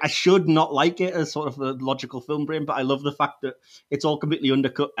do. I should not like it as sort of a logical film brain, but I love the fact that it's all completely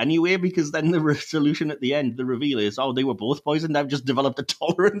undercut anyway, because then the solution at the end, the reveal is, oh, they were both poisoned. I've just developed a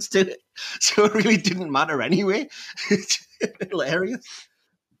tolerance to it. So it really didn't matter anyway. It's hilarious.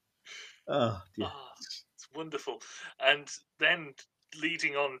 Oh, dear. Oh, it's wonderful. And then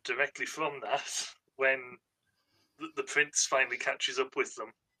leading on directly from that, when the prince finally catches up with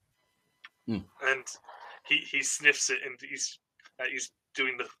them, and he sniffs it, and he's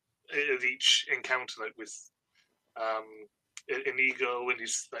doing each encounter like with Inigo, and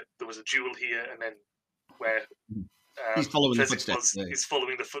he's like, there was a jewel here, and then where he's following the footsteps. He's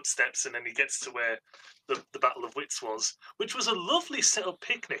following the footsteps, and then he gets to where the Battle of Wits was, which was a lovely set up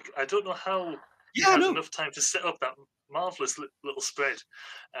picnic. I don't know how he had enough time to set up that marvelous little spread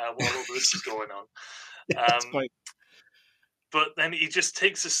while all this is going on. But then he just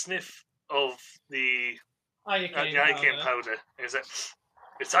takes a sniff of the iocane powder. And he's like,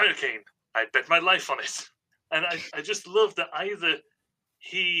 "It's iocane. I bet my life on it." And I just love that either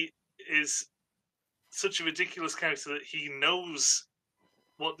he is such a ridiculous character that he knows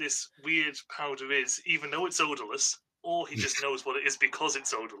what this weird powder is, even though it's odorless, or he just knows what it is because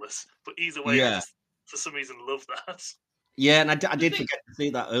it's odorless. But either way, I just, for some reason, love that. Yeah, and I did forget to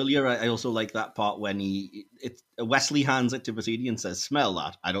say that earlier. I also like that part when Wesley hands it to Vasily and says, "Smell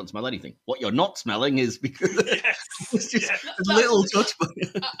that." I don't smell anything. What you're not smelling is because it's just a little touch.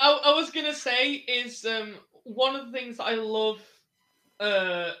 I was going to say is one of the things that I love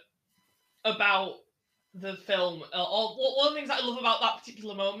about the film, or one of the things that I love about that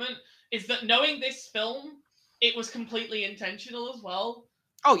particular moment is that knowing this film, it was completely intentional as well.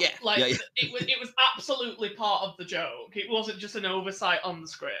 Oh yeah, It was absolutely part of the joke. It wasn't just an oversight on the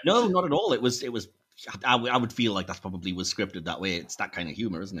script. No, not at all. It was. I would feel like that probably was scripted that way. It's that kind of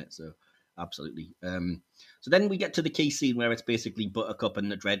humor, isn't it? So absolutely. So then we get to the key scene where it's basically Buttercup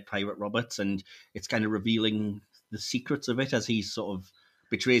and the Dread Pirate Roberts, and it's kind of revealing the secrets of it as he sort of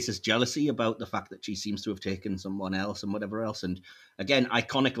betrays his jealousy about the fact that she seems to have taken someone else and whatever else. And again,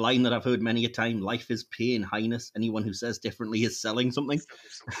 iconic line that I've heard many a time: "Life is pain, Highness. Anyone who says differently is selling something."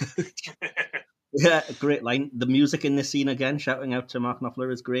 Yeah, great line. The music in this scene, again, shouting out to Mark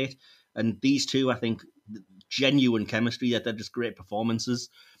Knopfler, is great. And these two, I think, genuine chemistry, that they're just great performances.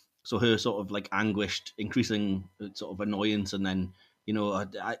 So her sort of like anguished, increasing sort of annoyance, and then,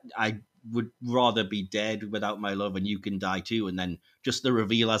 I would rather be dead without my love and you can die too. And then just the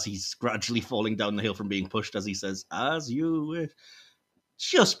reveal as he's gradually falling down the hill from being pushed, as he says, "As you wish."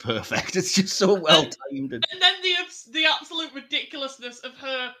 Just perfect. It's just so well timed. And then the absolute ridiculousness of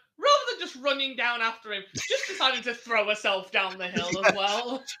her, rather than just running down after him, just decided to throw herself down the hill as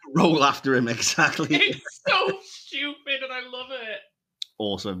well. Roll after him, exactly. It's so stupid, and I love it.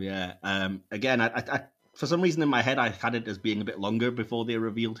 Awesome, yeah. Again, I for some reason in my head I had it as being a bit longer before they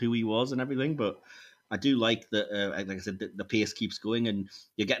revealed who he was and everything, but I do like that, like I said, the pace keeps going and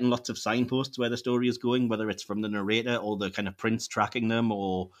you're getting lots of signposts where the story is going, whether it's from the narrator or the kind of prince tracking them,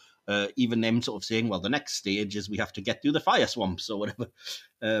 or even them sort of saying, well, the next stage is we have to get through the fire swamps or whatever.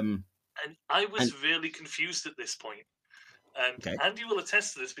 And I was really confused at this point. And Andy will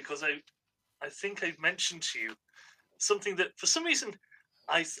attest to this, because I think I mentioned to you something that for some reason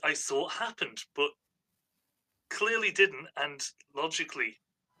I thought happened, but clearly didn't, and logically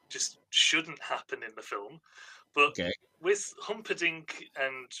just shouldn't happen in the film. But with Humperdinck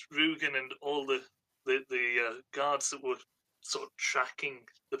and Rugen and all the guards that were sort of tracking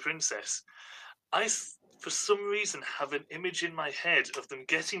the princess, for some reason, have an image in my head of them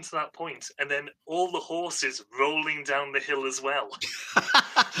getting to that point and then all the horses rolling down the hill as well.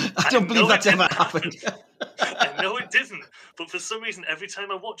 I don't believe that's ever happened. I know it didn't, but for some reason, every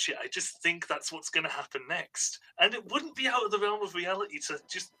time I watch it, I just think that's what's going to happen next. And it wouldn't be out of the realm of reality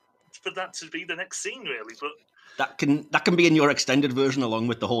for that to be the next scene, really. But that can be in your extended version, along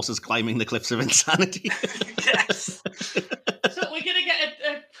with the horses climbing the cliffs of insanity. Yes. So we're gonna get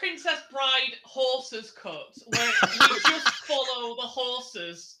a Princess Bride horses cut where we just follow the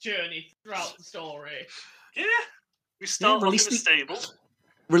horses' journey throughout the story. Yeah, we start off in a stable.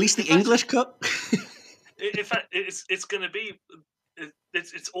 Release the English cut. In fact, it's going to be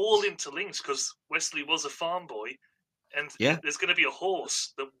it's all interlinked because Wesley was a farm boy, and there's going to be a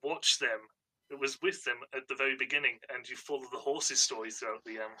horse that watched them, that was with them at the very beginning, and you follow the horse's story throughout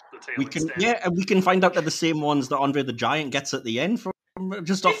the tale. And we can find out they're the same ones that Andre the Giant gets at the end from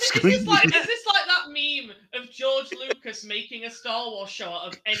just off screen. Is this like that meme of George Lucas making a Star Wars show out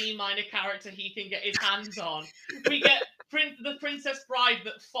of any minor character he can get his hands on? We get the Princess Bride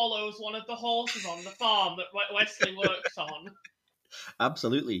that follows one of the horses on the farm that Wesley works on.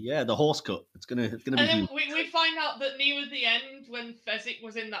 Absolutely, yeah, the horse cut. It's gonna be. And then we find out that near the end, when Fezzik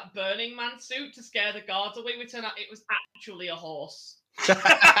was in that Burning Man suit to scare the guards away, we turn out it was actually a horse.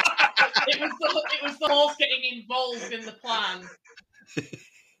 it was the horse getting involved in the plan.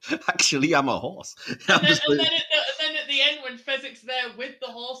 Actually, I'm a horse. And then at the end, when Fezzik's there with the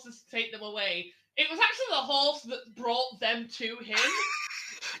horses to take them away, it was actually the horse that brought them to him.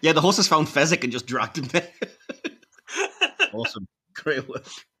 Yeah, the horses found Fezzik and just dragged him there. Awesome. Great work.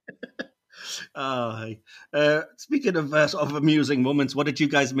 Speaking of sort of amusing moments, what did you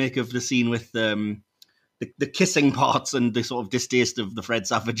guys make of the scene with the kissing parts and the sort of distaste of the Fred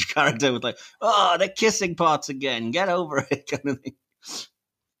Savage character with like, oh, the kissing parts again, get over it kind of thing?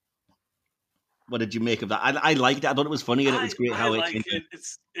 What did you make of that? I liked it. I thought it was funny and it was great how it came.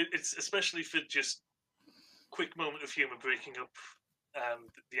 It's especially for just quick moment of humor breaking up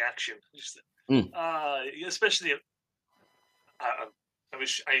the action. Especially.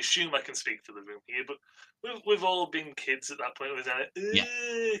 I assume I can speak for the room here, but we've all been kids at that point.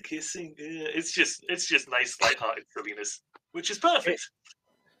 Kissing. It's just nice, light-hearted silliness, which is perfect.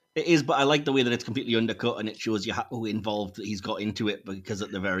 It is, but I like the way that it's completely undercut and it shows you how involved that he's got into it, because at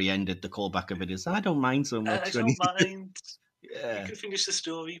the very end, the callback of it is, I don't mind so much. I don't mind. Yeah. You can finish the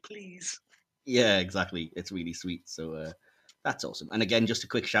story, please. Yeah, exactly. It's really sweet. So that's awesome. And again, just a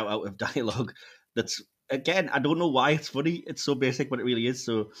quick shout out of dialogue that's, again, I don't know why it's funny. It's so basic, but it really is.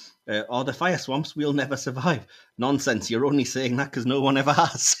 So, the fire swamps, we'll never survive. Nonsense. You're only saying that because no one ever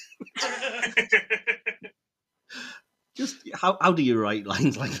has. Just how do you write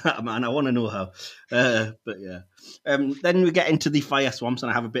lines like that, man? I want to know how. But yeah. Then we get into the fire swamps, and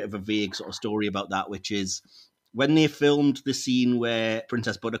I have a bit of a vague sort of story about that, which is when they filmed the scene where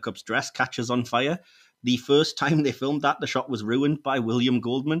Princess Buttercup's dress catches on fire. The first time they filmed that, the shot was ruined by William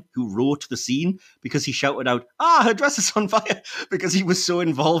Goldman, who wrote the scene because he shouted out, her dress is on fire, because he was so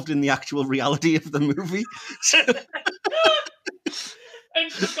involved in the actual reality of the movie.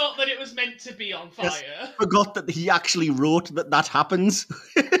 And forgot that it was meant to be on fire. Yes, forgot that he actually wrote that happens.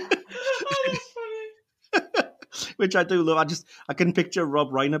 Oh, that's funny. Which I do love. I can picture Rob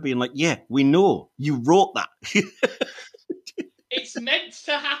Reiner being like, yeah, we know, you wrote that. It's meant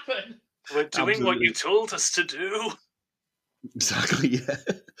to happen. We're doing what you told us to do. Exactly, yeah.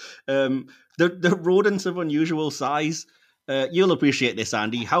 The rodents of unusual size. You'll appreciate this,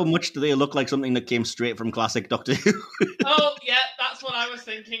 Andy. How much do they look like something that came straight from classic Doctor Who? Oh, yeah, that's what I was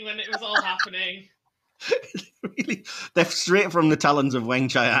thinking when it was all happening. Really, they're straight from the talons of Weng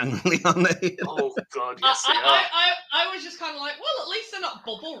Chiang, really, aren't they? Oh God, yes they are. I was just kind of like, well, at least they're not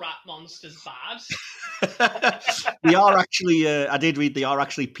bubble wrap monsters bad. They are actually. I did read they are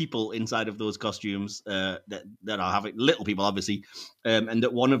actually people inside of those costumes that are having little people, obviously, and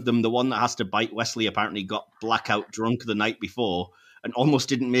that one of them, the one that has to bite Wesley, apparently got blackout drunk the night before and almost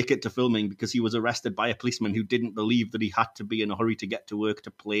didn't make it to filming because he was arrested by a policeman who didn't believe that he had to be in a hurry to get to work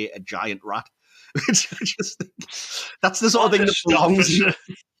to play a giant rat. Which I just think that's the sort of thing that belongs.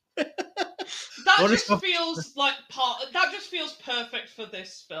 That just feels perfect for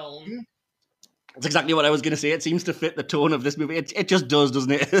this film. That's exactly what I was going to say. It seems to fit the tone of this movie. It just does,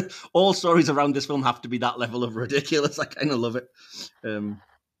 doesn't it? All stories around this film have to be that level of ridiculous. I kind of love it.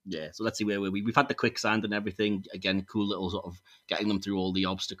 Yeah, so let's see where we've had the quicksand and everything. Again, cool little sort of getting them through all the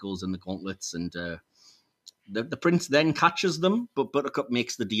obstacles and the gauntlets, and the prince then catches them, but Buttercup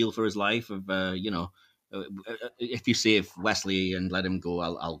makes the deal for his life of, if you save Wesley and let him go,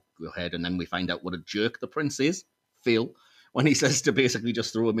 I'll go ahead. And then we find out what a jerk the prince is, Phil, when he says to basically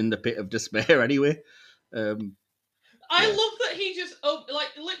just throw him in the pit of despair anyway. I love that he just,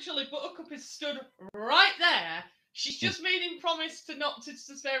 literally, Buttercup is stood right there. She's just made him promise to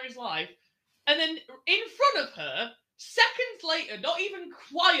spare his life. And then in front of her, seconds later, not even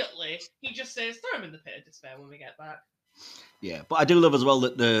quietly, he just says, throw him in the pit of despair when we get back. Yeah, but I do love as well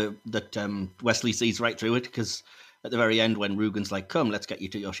that Wesley sees right through it, because at the very end when Rugen's like, come, let's get you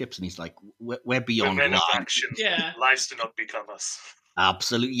to your ships, and he's like, we're beyond men of land. action. Yeah. Lives do not become us.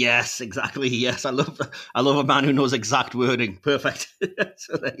 Absolutely, yes, exactly, yes. I love a man who knows exact wording. Perfect.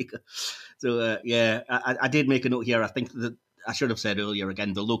 So there you go. So I did make a note here. I think that I should have said earlier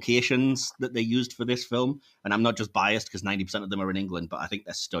again, the locations that they used for this film, and I'm not just biased because 90% of them are in England, but I think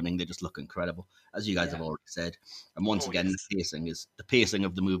they're stunning. They just look incredible, as you guys have already said. And once again, yes. The pacing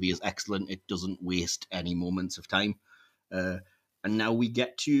of the movie is excellent. It doesn't waste any moments of time. And now we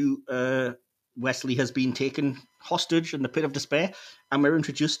get to Wesley has been taken hostage in the pit of despair, and we're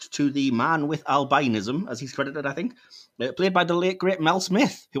introduced to the man with albinism, as he's credited, I think, played by the late great Mel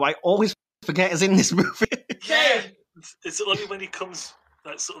Smith, who I always forget is in this movie. Yeah, it's only when he comes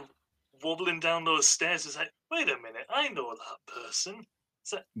sort of wobbling down those stairs, it's like, wait a minute, I know that person.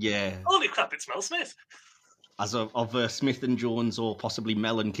 It's like, yeah. Holy crap, it's Mel Smith. As of Smith and Jones, or possibly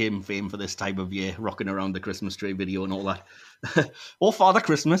Mel and Kim fame for this time of year, rocking around the Christmas tree video and all that. Or Father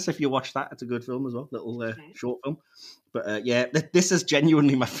Christmas, if you watch that. It's a good film as well, little short film. But this is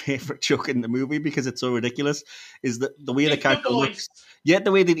genuinely my favourite joke in the movie because it's so ridiculous, is that the way the character looks. Yeah,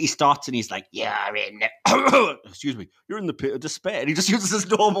 the way that he starts and he's like, you're in excuse me, you're in the pit of despair. And he just uses his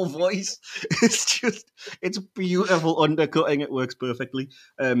normal voice. It's beautiful undercutting. It works perfectly.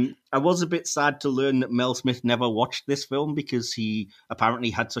 I was a bit sad to learn that Mel Smith never watched this film because he apparently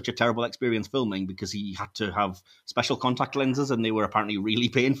had such a terrible experience filming because he had to have special contact lenses and they were apparently really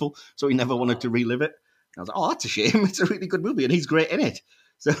painful. So he never wanted to relive it. I was like, oh, that's a shame. It's a really good movie, and he's great in it.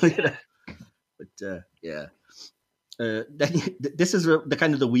 So, then this is the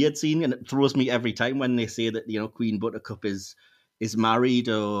kind of the weird scene, and it throws me every time when they say that Queen Buttercup is married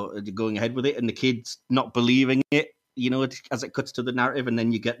or going ahead with it, and the kid's not believing it. As it cuts to the narrative, and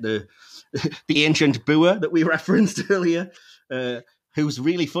then you get the ancient Boer that we referenced earlier, who's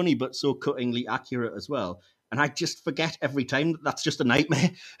really funny but so cuttingly accurate as well. And I just forget every time that that's just a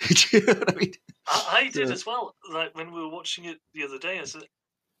nightmare. Do you know what I mean? I did as well. Like when we were watching it the other day, I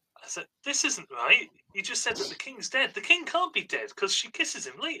said, this isn't right. You just said that the king's dead. The king can't be dead because she kisses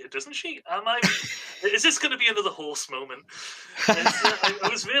him later, doesn't she? Is this going to be another horse moment? I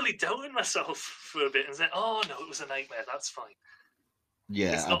was really doubting myself for a bit and said, oh no, it was a nightmare. That's fine.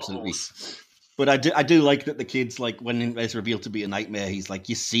 Yeah, it's not absolutely. A horse. But I do like that the kid's like, when it's revealed to be a nightmare, he's like,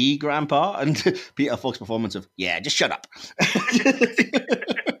 you see, Grandpa? And Peter Falk's performance of, yeah, just shut up.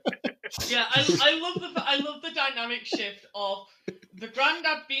 Yeah, I love the dynamic shift of the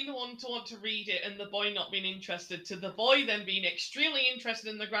granddad being the one to want to read it and the boy not being interested, to the boy then being extremely interested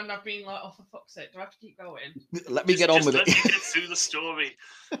and the granddad being like, oh, for fuck's sake, do I have to keep going? Let me get on with it. Let me get through the story.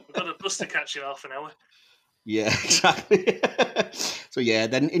 We've got a bus to catch in half an hour. Yeah, exactly. So yeah,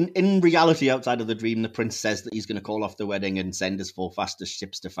 then in reality, outside of the dream, the prince says that he's going to call off the wedding and send his 4 fastest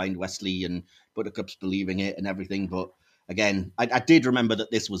ships to find Wesley, and Buttercup's believing it and everything. But again, I did remember that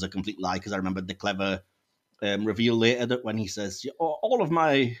this was a complete lie because I remembered the clever reveal later that when he says, all of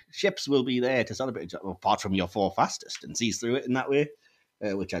my ships will be there to celebrate, apart from your 4 fastest, and sees through it in that way,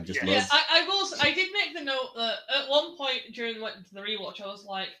 which I just love. Yeah, I did make the note that at one point during the rewatch, I was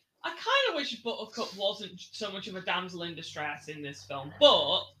like, I kind of wish Buttercup wasn't so much of a damsel in distress in this film,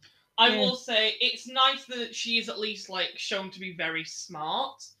 but I will say it's nice that she is at least shown to be very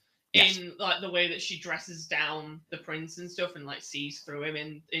smart in the way that she dresses down the prince and stuff, and sees through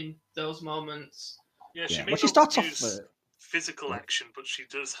him in those moments. Yeah, she she starts off physical action, but she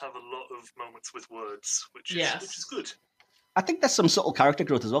does have a lot of moments with words, which is good. I think there's some subtle character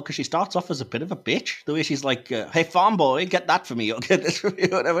growth as well, because she starts off as a bit of a bitch. The way she's like, hey, farm boy, get that for me, or get this for me,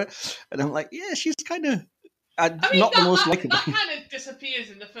 or whatever. And I'm like, yeah, she's kind of not the most likable. That kind of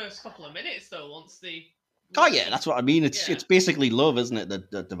disappears in the first couple of minutes, though, once the... Oh, yeah, that's what I mean. It's basically love, isn't it,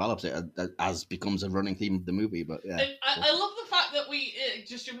 that develops it, as becomes a running theme of the movie. But yeah. I love the fact that we,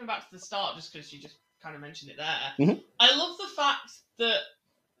 just jumping back to the start, just because you just kind of mentioned it there, mm-hmm. I love the fact that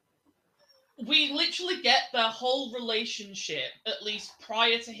we literally get their whole relationship, at least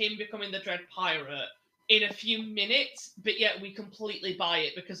prior to him becoming the Dread Pirate, in a few minutes, but yet we completely buy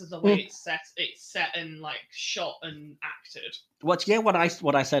it because of the way it's set and shot and acted. What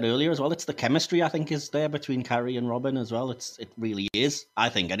I said earlier as well. It's the chemistry I think is there between Carrie and Robin as well. It really is, I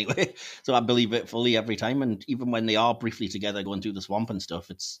think anyway. So I believe it fully every time, and even when they are briefly together going through the swamp and stuff,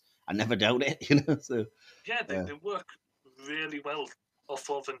 I never doubt it. So yeah, they work really well off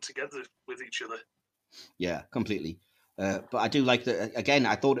of and together with each other. Yeah, completely. But I do like that. Again,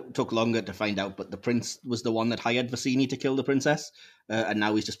 I thought it took longer to find out, but the prince was the one that hired Vicini to kill the princess, and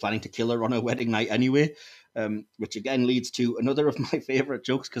now he's just planning to kill her on her wedding night anyway. Which again leads to another of my favorite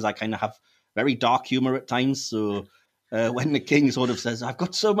jokes, because I kind of have very dark humor at times. So when the king sort of says, "I've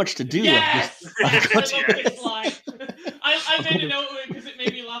got so much to do," Yes, I've I got love this line. I made a note of it because it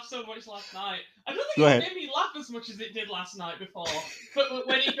made me laugh so much last night. I don't Go think ahead. it made me laugh as much as it did last night before. But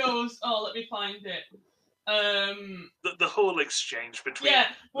when he goes, "Oh, let me find it." The whole exchange between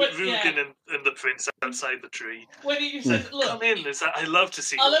Rugen and the prince outside the tree. When he says, "Look, come in," I love to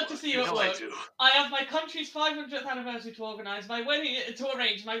see. I love to see you at I work. do. I have my country's 500th anniversary to organise, my wedding to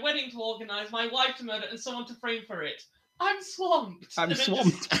arrange, my wedding to organise, my wife to murder, and someone to frame for it. I'm swamped. I'm And it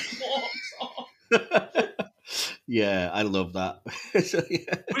swamped. just walks off. Yeah, I love that. So,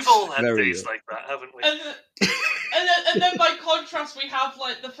 yeah. We've all had Very days good. like that, haven't we? And then by contrast, we have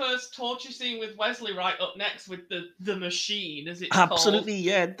like the first torture scene with Wesley right up next with the machine, as it's Absolutely, called.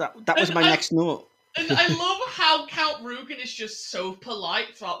 yeah. That was my next note. And I love how Count Rugen is just so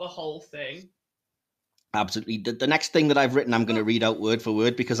polite throughout the whole thing. Absolutely. The next thing that I've written, I'm going to read out word for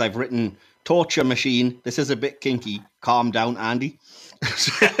word, because I've written torture machine. This is a bit kinky. Calm down, Andy.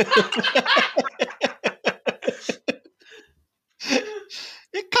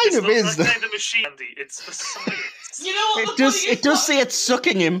 It kind of is. That kind of machine, Andy. It's for science. You know what It does say it's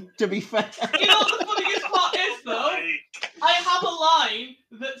sucking him, to be fair. You know what the funniest part is, though? I have a line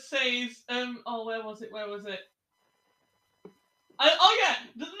that says, where was it?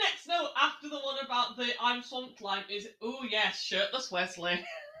 The next note after the one about the I'm swamped line is, "Oh yes, shirtless Wesley."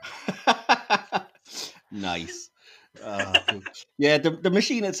 Nice. Yeah, the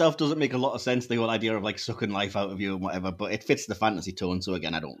machine itself doesn't make a lot of sense, the whole idea of like sucking life out of you and whatever, but it fits the fantasy tone, so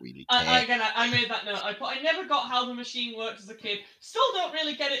again, I don't really care. I made that note. I never got how the machine worked as a kid. Still don't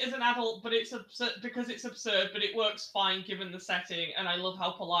really get it as an adult, but it's absurd because it's absurd, but it works fine given the setting, and I love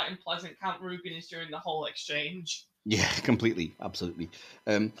how polite and pleasant Count Rugen is during the whole exchange. Yeah, completely, absolutely.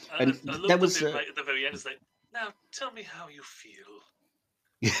 And I love there was the bit right at the very end. It's like, now tell me how you feel.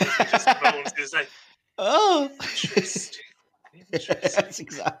 Yeah. Just moans. It's like, oh, interesting. Yes,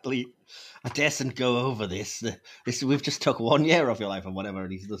 exactly. I daresn't go over this. We've just took 1 year off your life or whatever.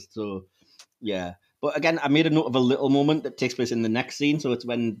 And he's just so, yeah. But again, I made a note of a little moment that takes place in the next scene. So it's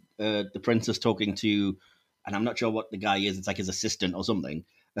when the prince is talking to, and I'm not sure what the guy is. It's like his assistant or something.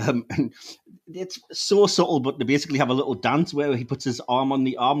 And it's so subtle, but they basically have a little dance where he puts his arm on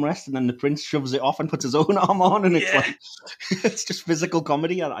the armrest, and then the prince shoves it off and puts his own arm on, and it's like it's just physical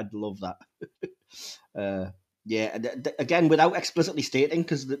comedy. I'd love that. Yeah, again, without explicitly stating,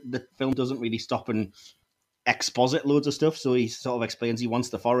 because the film doesn't really stop and exposit loads of stuff. So he sort of explains he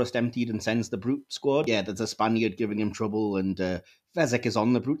wants the forest emptied and sends the brute squad. Yeah, there's a Spaniard giving him trouble, and Fezzik is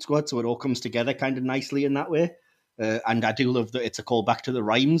on the brute squad, so it all comes together kind of nicely in that way. And I do love that it's a callback to the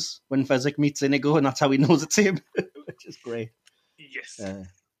rhymes when Fezzik meets Inigo, and that's how he knows it's him, which is great. Yes.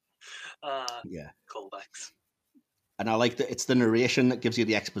 Yeah. Callbacks. And I like that it's the narration that gives you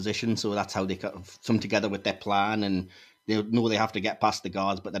the exposition, so that's how they kind of come together with their plan, and they know they have to get past the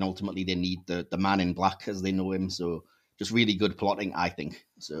guards, but then ultimately they need the man in black as they know him. So just really good plotting, I think.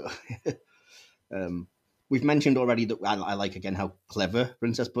 So we've mentioned already that I like, again, how clever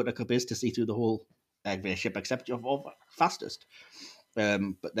Princess Buttercup is to see through the whole ship, except you're fastest.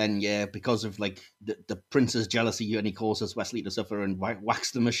 But then, yeah, because of like the prince's jealousy, and he causes Wesley to suffer and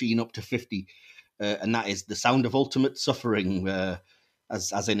whacks the machine up to 50. And that is the sound of ultimate suffering,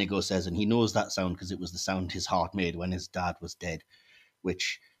 as Inigo says, and he knows that sound because it was the sound his heart made when his dad was dead,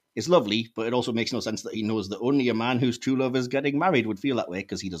 which is lovely, but it also makes no sense that he knows that only a man whose true love is getting married would feel that way,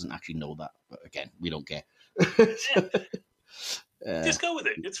 because he doesn't actually know that. But again, we don't care. Just go with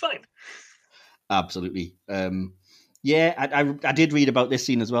it. It's fine. Absolutely. Yeah, I did read about this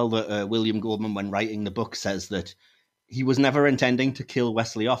scene as well, that William Goldman, when writing the book, says that he was never intending to kill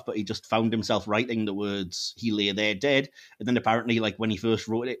Wesley off, but he just found himself writing the words, "He lay there dead." And then apparently, like, when he first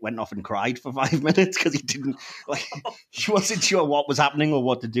wrote it, went off and cried for 5 minutes because he didn't, like, he wasn't sure what was happening or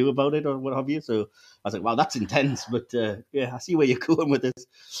what to do about it or what have you. So I was like, wow, that's intense. But yeah, I see where you're going with this.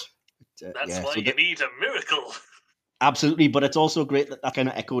 But, that's why you need a miracle. Absolutely, but it's also great that kind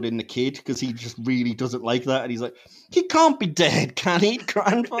of echoed in the kid, because he just really doesn't like that, and he's like, "He can't be dead, can he,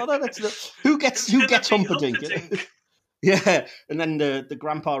 grandfather? Who gets Humperdinck?" Yeah, and then the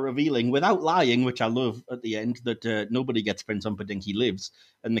grandpa revealing, without lying, which I love at the end, that nobody gets Prince Humperdinck, he lives,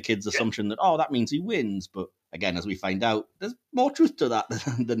 and the kid's assumption that, oh, that means he wins. But again, as we find out, there's more truth to that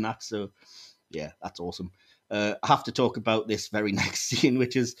than that. So yeah, that's awesome. I have to talk about this very next scene,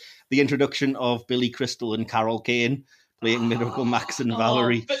 which is the introduction of Billy Crystal and Carol Kane playing Miracle Max and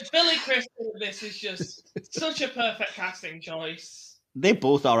Valerie. But Billy Crystal, this is just such a perfect casting choice. They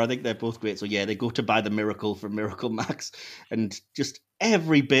both are. I think they're both great. So yeah, they go to buy the Miracle from Miracle Max, and just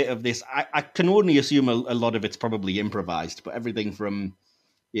every bit of this, I can only assume a lot of it's probably improvised, but everything from,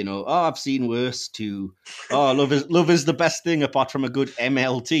 I've seen worse to, love is the best thing apart from a good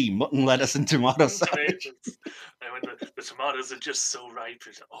MLT, mutton, lettuce, and tomato salad. And when the tomatoes are just so ripe,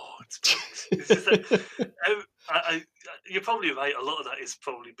 it's it's just like, you're probably right. A lot of that is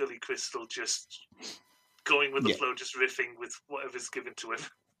probably Billy Crystal just going with the flow, just riffing with whatever's given to him.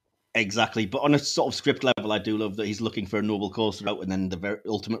 Exactly, but on a sort of script level, I do love that he's looking for a noble cause throughout, and then the very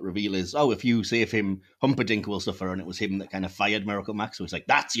ultimate reveal is, if you save him, Humperdinck will suffer, and it was him that kind of fired Miracle Max, so it's like,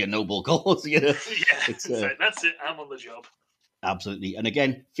 that's your noble cause, Yeah, that's it, I'm on the job. Absolutely, and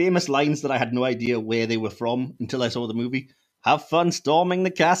again, famous lines that I had no idea where they were from until I saw the movie. Have fun storming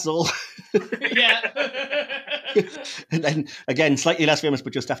the castle. Yeah. And then, again, slightly less famous,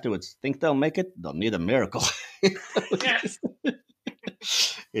 but just afterwards, think they'll make it? They'll need a miracle. Yes.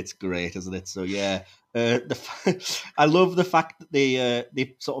 It's great, isn't it? So yeah, I love the fact that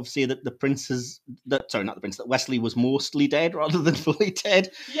they sort of say that that Wesley was mostly dead rather than fully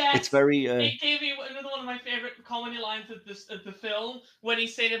dead. Yes, it's very. It gave me another one of my favorite comedy lines of the film when he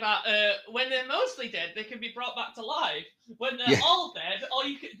said about when they're mostly dead, they can be brought back to life. When they're all dead,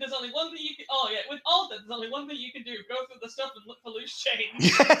 there's only one thing you can. Oh yeah, with all dead, there's only one thing you can do: go through the stuff and look for loose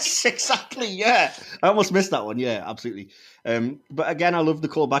change. Yes, exactly. Yeah, I almost missed that one. Yeah, absolutely. But again, I love the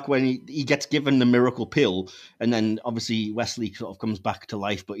callback when he gets given the miracle pill, and then obviously Wesley sort of comes back to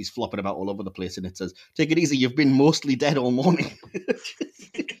life, but he's flopping about all over the place, and it says, "Take it easy, you've been mostly dead all morning."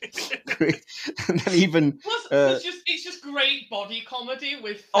 Great. And then even it's just great body comedy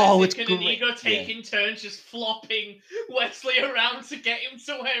with Fezzik and Inigo taking turns just flopping Wesley around to get him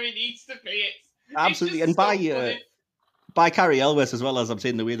to where he needs to be. Absolutely, and by Cary Elwes as well, as I'm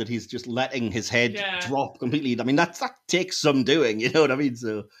saying, the way that he's just letting his head drop completely. I mean, that takes some doing, you know what I mean?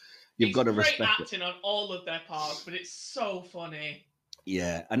 So you've got to respect it. Great acting on all of their parts, but it's so funny.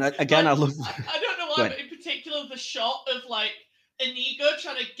 Yeah, and again, I love. I don't know why, but in particular, the shot of like Inigo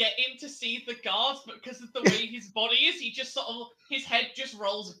trying to get him to see the guards, but because of the way his body is, he just sort of his head just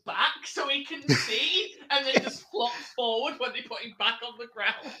rolls back so he can see, and then just flops forward when they put him back on the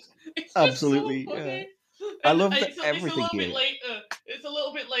ground. It's absolutely. So funny. Yeah. I love that everything It's a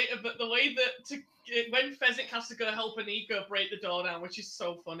little bit later, but the way that when Fezzik has to go help Inigo break the door down, which is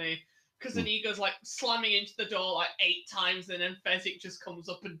so funny, because Inigo's like slamming into the door like 8 times, and then Fezzik just comes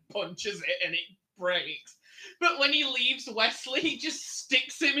up and punches it, and it breaks. But when he leaves Wesley, he just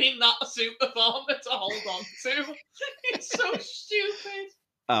sticks him in that suit of armor to hold on to. It's so stupid.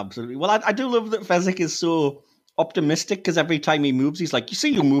 Absolutely. Well, I do love that Fezzik is so optimistic, because every time he moves, he's like, you see,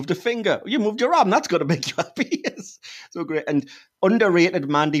 you moved a finger, you moved your arm, that's got to make you happy. Yes. So great. And underrated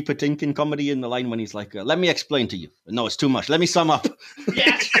Mandy Patinkin comedy in the line when he's like, let me explain to you. No, it's too much. Let me sum up.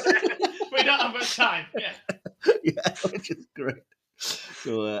 Yes. We don't have much time. Yeah. Yeah, which is great.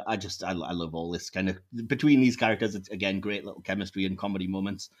 So I love all this kind of between these characters. It's again great little chemistry and comedy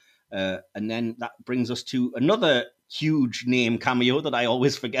moments. And then that brings us to another huge name cameo that I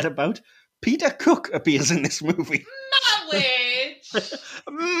always forget about. Peter Cook appears in this movie. Marriage!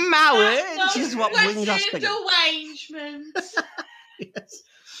 Marriage is what brings us together. Arrangement. Yes.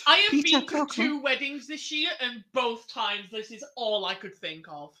 I have been to 2 weddings this year, and both times this is all I could think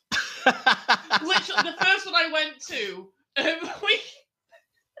of. Literally, the first one I went to, I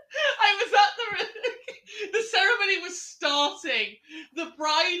was at the ceremony was starting. The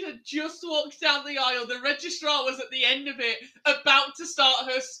bride had just walked down the aisle. The registrar was at the end of it, about to start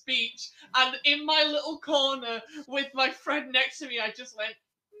her speech. And in my little corner with my friend next to me, I just went,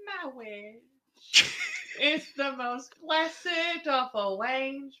 marriage is the most blessed of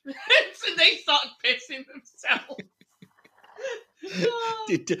arrangements. And they started pissing themselves.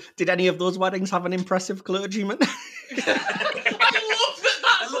 Did any of those weddings have an impressive clergyman? I love that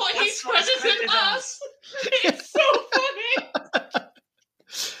that's what he's credited as. It's so funny.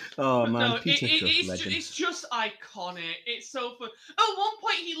 Oh man, no, it's just iconic. It's so fun. At one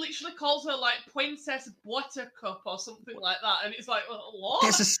point, he literally calls her like Princess Buttercup or something like that, and it's like, what?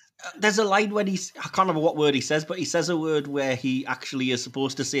 There's a line when I can't remember what word he says, but he says a word where he actually is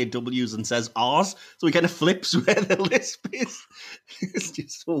supposed to say W's and says R's, so he kind of flips where the lisp is. It's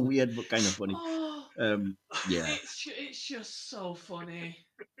just so weird, but kind of funny. Yeah, it's just so funny.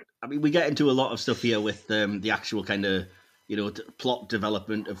 I mean, we get into a lot of stuff here with the actual kind of plot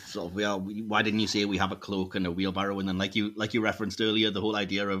development of sort of, why didn't you say we have a cloak and a wheelbarrow? And then like you referenced earlier, the whole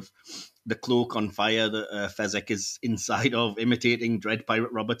idea of the cloak on fire that Fezzik is inside of, imitating Dread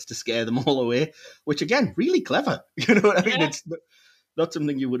Pirate Roberts to scare them all away, which again, really clever. You know what I mean? Yeah. It's not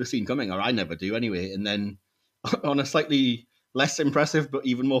something you would have seen coming, or I never do anyway. And then on a slightly less impressive but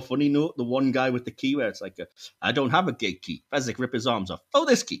even more funny note, the one guy with the key where it's like, I don't have a gate key. Fezzik rip his arms off. Oh,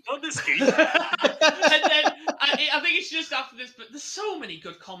 this key. Oh, this key. And then I think it's just after this, but there's so many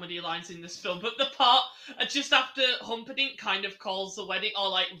good comedy lines in this film. But the part just after Humperdinck kind of calls the wedding, or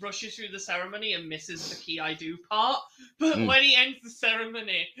like rushes through the ceremony and misses the key I do part. But when he ends the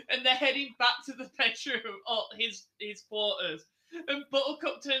ceremony and they're heading back to the bedroom or his quarters, and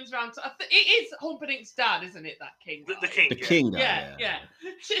Buttercup turns around to, it is Humperdinck's dad, isn't it? That king guy? The king. The king guy. Yeah.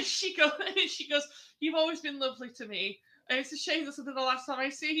 She goes, you've always been lovely to me. It's a shame this will be the last time I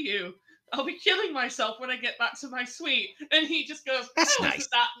see you. I'll be killing myself when I get back to my suite. And he just goes, That's "Oh, nice.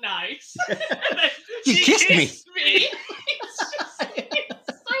 isn't that nice?" And then You she kissed me. It's so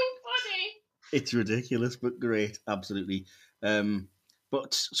funny. It's ridiculous, but great. Absolutely.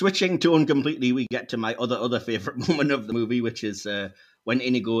 But switching tone completely, we get to my other favourite moment of the movie, which is when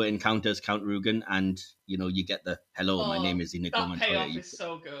Inigo encounters Count Rugen, and you get the "Hello, my name is Inigo That Montoya." payoff is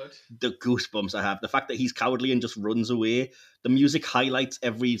so good. The goosebumps I have. The fact that he's cowardly and just runs away. The music highlights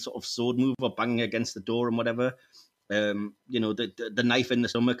every sort of sword move or banging against the door and whatever. The knife in the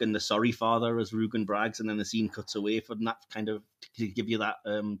stomach and the sorry father as Rugen brags, and then the scene cuts away from that kind of to give you that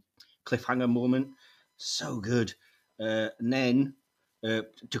cliffhanger moment. So good. And then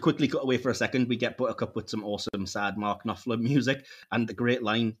to quickly cut away for a second, we get Buttercup with some awesome sad Mark Knopfler music and the great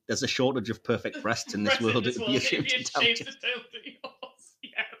line, "There's a shortage of perfect breasts in this world. It'd be a shame to doubt it."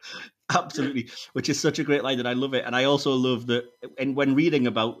 Yeah. Absolutely, which is such a great line, and I love it. And I also love that, and when reading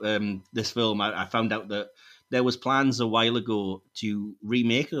about this film, I found out that there was plans a while ago to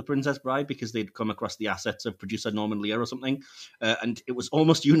remake The Princess Bride because they'd come across the assets of producer Norman Lear or something, and it was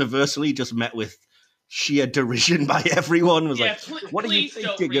almost universally just met with sheer derision by everyone. Was what are you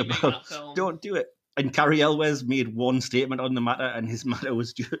thinking about? Don't do it. And Carrie Elwes made one statement on the matter, and his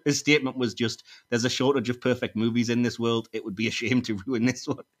statement was just, "There's a shortage of perfect movies in this world. It would be a shame to ruin this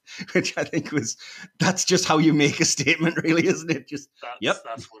one," which I think that's just how you make a statement, really, isn't it?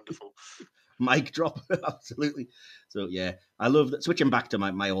 That's wonderful. Mic drop, absolutely. So yeah, I love that. Switching back to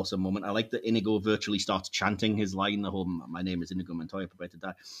my awesome moment, I like that Inigo virtually starts chanting his line, the whole "My name is Inigo Montoya, prepare to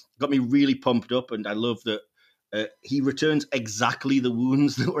die." Got me really pumped up, and I love that he returns exactly the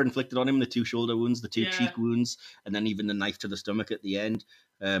wounds that were inflicted on him, the 2 shoulder wounds, the 2 cheek wounds, and then even the knife to the stomach at the end.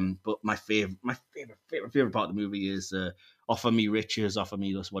 But my favorite part of the movie is "Offer me riches, offer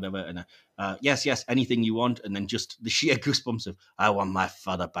me this, whatever," and yes, anything you want, and then just the sheer goosebumps of, "I want my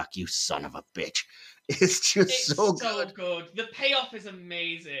father back, you son of a bitch." It's so good. The payoff is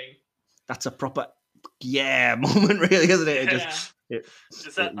amazing. That's a proper moment, really, isn't it?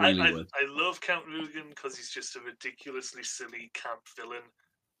 I love Count Rugen because he's just a ridiculously silly camp villain.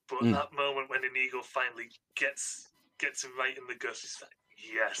 But that moment when Inigo finally gets him right in the guts, it's like,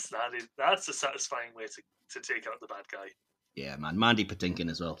 yes, that's a satisfying way to take out the bad guy. Yeah, man. Mandy Patinkin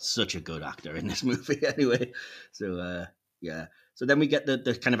as well. Such a good actor in this movie anyway. So, yeah. So then we get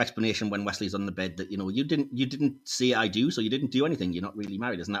the kind of explanation when Wesley's on the bed that, you didn't say I do, so you didn't do anything. You're not really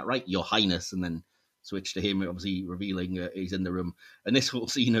married. Isn't that right, Your Highness? And then switch to him, obviously revealing he's in the room. And this whole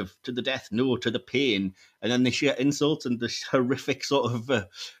scene of "to the death, no, to the pain," and then the sheer insults and the horrific sort of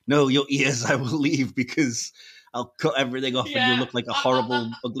 "no, your ears I will leave because I'll cut everything off and you look like a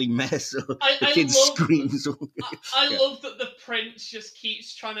horrible, ugly mess." The kid screams. I love that the prince just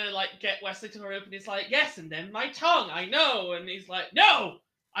keeps trying to get Wesley to hurry up, and he's like, "Yes, and then my tongue, I know," and he's like, "No,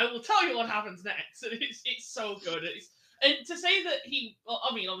 I will tell you what happens next." And it's so good. And to say that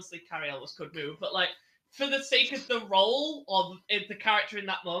obviously Carrie Elwes could move, but for the sake of the role of the character in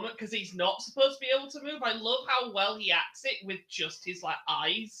that moment, because he's not supposed to be able to move, I love how well he acts it with just his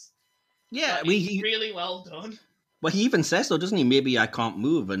eyes. Yeah, really well done. Well, he even says, though, doesn't he? Maybe I can't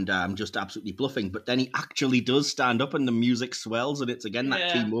move and I'm just absolutely bluffing. But then he actually does stand up and the music swells. And it's, again,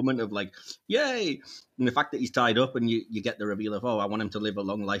 that key moment of yay. And the fact that he's tied up and you get the reveal of, I want him to live a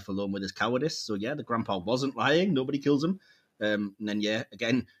long life alone with his cowardice. So, yeah, the grandpa wasn't lying. Nobody kills him. And then,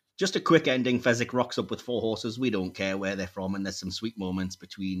 again, just a quick ending. Fezzik rocks up with 4 horses. We don't care where they're from. And there's some sweet moments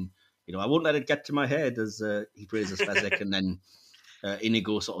between, I won't let it get to my head as he praises Fezzik. And then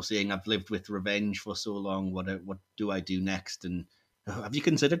Inigo sort of saying, "I've lived with revenge for so long. What do I do next? And have you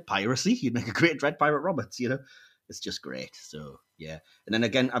considered piracy? You'd make a great Dread Pirate Roberts, It's just great. So, yeah. And then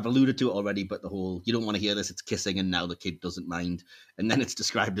again, I've alluded to it already, but the whole, you don't want to hear this, it's kissing, and now the kid doesn't mind. And then it's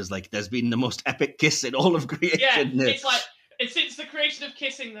described as there's been the most epic kiss in all of creation. Yeah, it's And since the creation of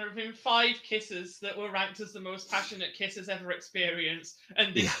kissing, there have been 5 kisses that were ranked as the most passionate kisses ever experienced,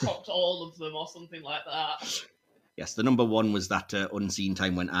 and this topped all of them, or something like that. Yes, the number 1 was that unseen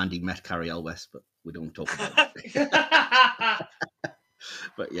time when Andy met Carrie Elwes, but we don't talk about it.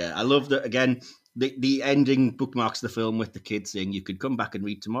 But yeah, I love that. Again, the ending bookmarks the film with the kid saying, "You could come back and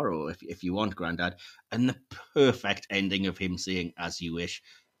read tomorrow if you want, Grandad," and the perfect ending of him saying, "As you wish,"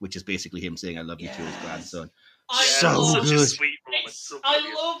 which is basically him saying, "I love you" to his grandson. Such a sweet moment.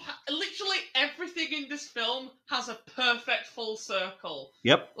 I love literally everything in this film has a perfect full circle.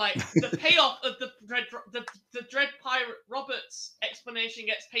 Yep. Like the payoff of the Dread Pirate Roberts explanation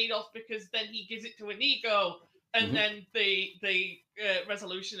gets paid off because then he gives it to Inigo, and then the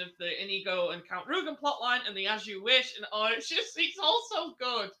resolution of the Inigo and Count Rugen plotline and the As You Wish, and it's all so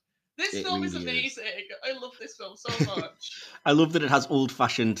good. This film is amazing. I love this film so much. I love that it has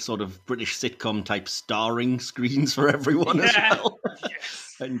old-fashioned sort of British sitcom type starring screens for everyone as well.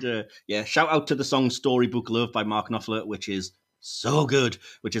 Yes. And shout out to the song Storybook Love by Mark Knopfler, which is so good,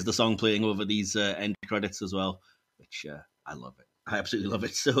 which is the song playing over these end credits as well, which I love it. I absolutely love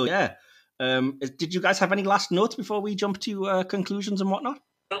it. So yeah. Did you guys have any last notes before we jump to conclusions and whatnot?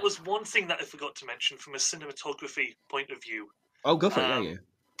 That was one thing that I forgot to mention from a cinematography point of view. Oh, go for it, yeah.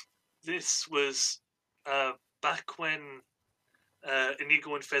 This was back when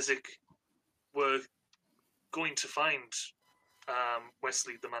Inigo and Fezzik were going to find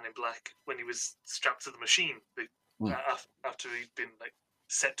Wesley, the Man in Black, when he was strapped to the machine after he'd been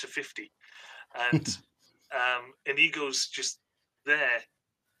set to 50. And Inigo's just there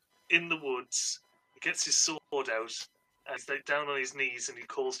in the woods. He gets his sword out, and he's down on his knees, and he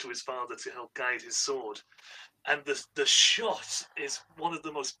calls to his father to help guide his sword. And the shot is one of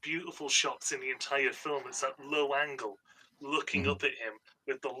the most beautiful shots in the entire film. It's that low angle, looking up at him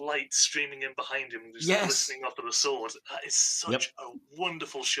with the light streaming in behind him, just glistening up at the sword. That is such a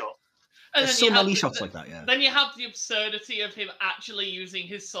wonderful shot. And there's so many shots like that, yeah. Then you have the absurdity of him actually using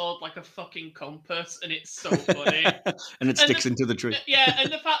his sword like a fucking compass, and it's so funny. And it sticks into the tree. Yeah, and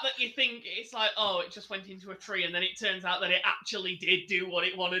the fact that you think it's like, oh, it just went into a tree, and then it turns out that it actually did do what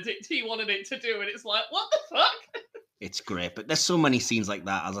he wanted it to do, and it's like, what the fuck? It's great, but there's so many scenes like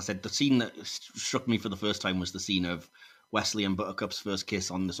that. As I said, the scene that struck me for the first time was the scene of Wesley and Buttercup's first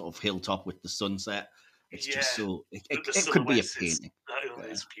kiss on the sort of hilltop with the sunset. It's just so... It could be a painting. That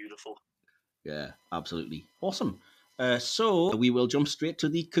is beautiful. Yeah, absolutely. Awesome. So we will jump straight to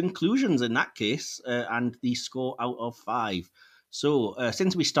the conclusions in that case and the score out of 5. So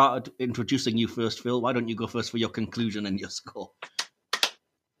since we started introducing you first, Phil, why don't you go first for your conclusion and your score?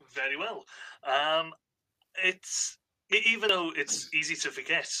 Very well. Even though it's easy to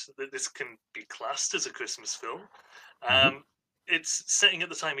forget that this can be classed as a Christmas film, its setting at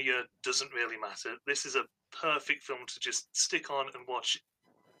the time of year doesn't really matter. This is a perfect film to just stick on and watch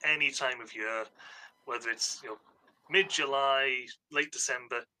any time of year, whether it's mid-July, late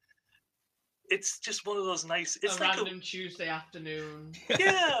December. It's just one of those nice... It's a random Tuesday afternoon.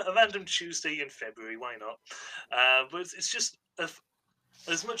 Yeah, a random Tuesday in February, why not? But it's just,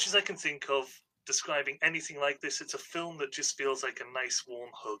 as much as I can think of describing anything like this, it's a film that just feels like a nice warm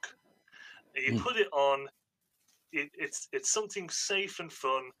hug. You put it on, it's something safe and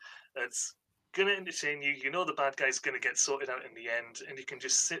fun. It's going to entertain you. You know the bad guy's going to get sorted out in the end, and you can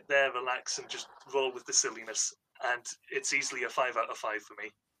just sit there, relax, and just roll with the silliness. And it's easily a 5 out of 5 for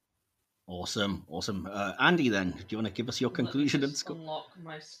me. Awesome. Andy, then, do you want to give us your conclusion and score? Unlock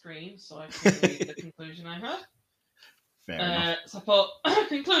my screen so I can read the conclusion I had. Fair enough. So I put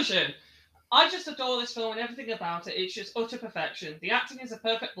conclusion. I just adore this film and everything about it. It's just utter perfection. The acting is a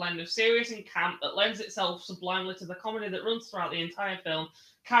perfect blend of serious and camp that lends itself sublimely to the comedy that runs throughout the entire film.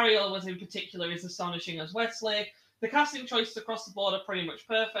 Carrie Elwes in particular is astonishing as Wesley. The casting choices across the board are pretty much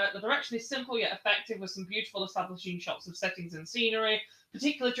perfect. The direction is simple yet effective with some beautiful establishing shots of settings and scenery,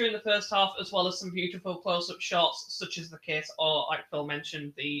 particularly during the first half, as well as some beautiful close-up shots, such as the kiss, or like Phil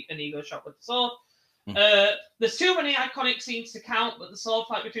mentioned, the Inigo shot with the sword. There's too many iconic scenes to count, but the sword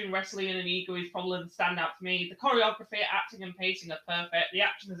fight between Wesley and Inigo is probably the standout for me. The choreography, acting, and pacing are perfect. The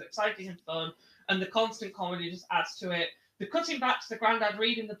action is exciting and fun, and the constant comedy just adds to it. The cutting back to the granddad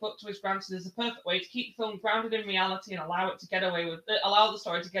reading the book to his grandson is a perfect way to keep the film grounded in reality and allow the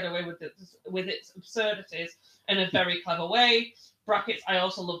story to get away with its absurdities in a very clever way. Brackets. I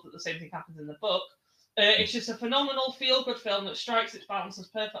also love that the same thing happens in the book. It's just a phenomenal feel-good film that strikes its balances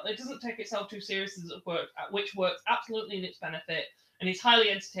perfectly. It doesn't take itself too seriously, which works absolutely in its benefit, and is highly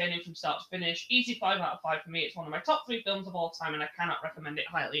entertaining from start to finish. Easy 5 out of 5 for me. It's one of my top 3 films of all time, and I cannot recommend it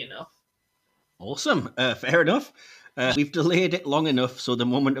highly enough. Awesome. Fair enough. We've delayed it long enough, so the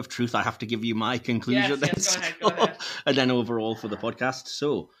moment of truth, I have to give you my conclusion. Yes, go ahead. And then overall for the podcast.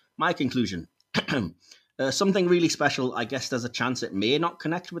 So, my conclusion. Something really special. I guess there's a chance it may not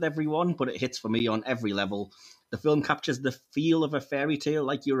connect with everyone, but it hits for me on every level. The film captures the feel of a fairy tale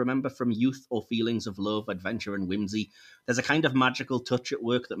like you remember from youth or feelings of love, adventure, and whimsy. There's a kind of magical touch at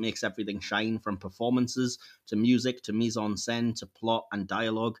work that makes everything shine, from performances to music to mise-en-scène to plot and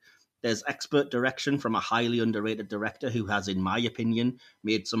dialogue. There's expert direction from a highly underrated director who has, in my opinion,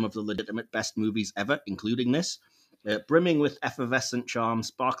 made some of the legitimate best movies ever, including this. Brimming with effervescent charm,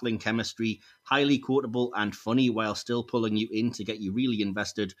 sparkling chemistry, highly quotable and funny while still pulling you in to get you really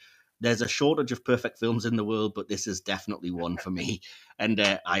invested. There's a shortage of perfect films in the world, but this is definitely one for me. And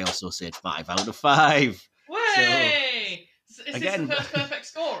I also said 5 out of 5. Way! So, is again, this the first perfect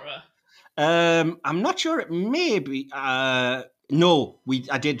scorer? I'm not sure. It may be. No,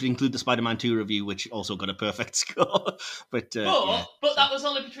 I did include the Spider-Man 2 review, which also got a perfect score. But that was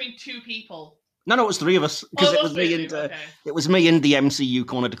only between 2 people. No, it was 3 of us, because it was me and the MCU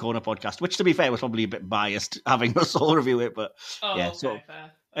Corner to Corner podcast, which, to be fair, was probably a bit biased having us all review it, but fair.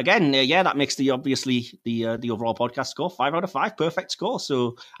 Again, that makes the overall podcast score 5 out of 5, perfect score.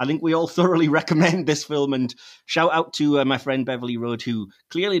 So I think we all thoroughly recommend this film, and shout out to my friend Beverly Road, who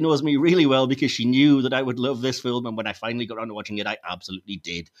clearly knows me really well because she knew that I would love this film, and when I finally got around to watching it, I absolutely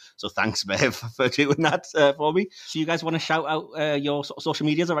did. So thanks, Bev, for doing that for me. So you guys want to shout out your social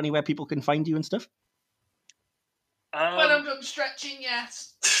medias or anywhere people can find you and stuff? When I'm stretching,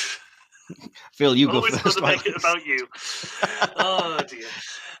 yes. Phil, you go first. Always to make it about you. Oh dear.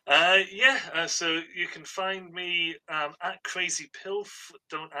 So you can find me at Crazy Pilf.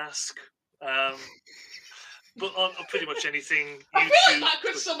 Don't ask. But on pretty much anything. I feel like that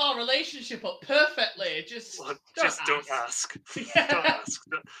could sum our relationship up perfectly. Don't ask. Yeah. Don't ask.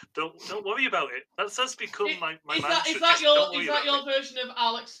 Don't worry about it. That's become my mantra. Is that your version of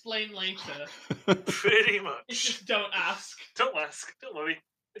I'll explain later? Pretty much. It's just don't ask. Don't ask. Don't worry.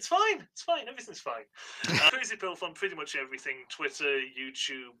 It's fine. It's fine. Everything's fine. Crazy Pilf on pretty much everything. Twitter,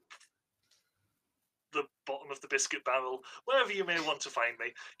 YouTube, the bottom of the biscuit barrel, wherever you may want to find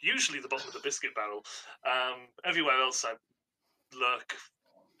me. Usually the bottom of the biscuit barrel. Everywhere else I lurk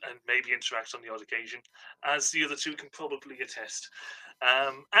and maybe interact on the odd occasion, as the other two can probably attest.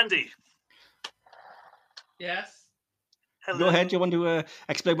 Andy. Yes? Hello. Go ahead. You want to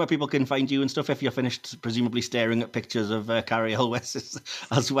explain where people can find you and stuff if you're finished, presumably staring at pictures of Carrie Elwes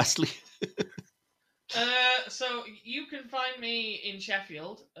as Wesley? So you can find me in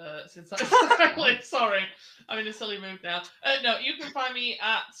Sheffield. Since sorry, I'm in a silly mood now. No, you can find me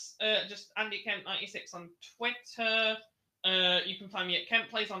at just Andy Kemp 96 on Twitter. You can find me at Kemp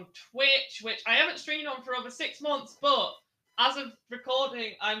Plays on Twitch, which I haven't streamed on for over 6 months, but as of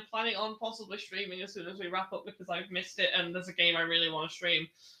recording, I'm planning on possibly streaming as soon as we wrap up because I've missed it and there's a game I really want to stream.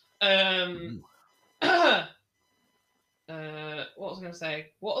 What was I going to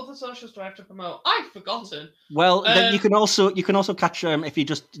say? What other socials do I have to promote? I've forgotten. Well, then you can also catch if you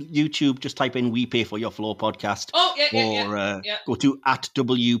just YouTube, just type in "We Pay for Your Floor" podcast. Oh yeah. Go to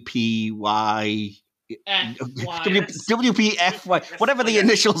 @WPY. WPFY, whatever the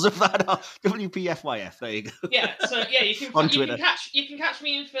initials of that are, WPFYF. There you go. Yeah, so you can catch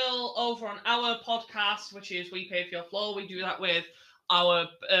me and Phil over on our podcast, which is We Pay for Your Floor. We do that with our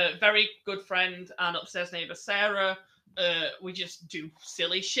very good friend and upstairs neighbour Sarah. We just do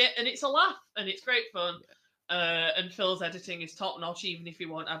silly shit, and it's a laugh, and it's great fun. And Phil's editing is top notch, even if he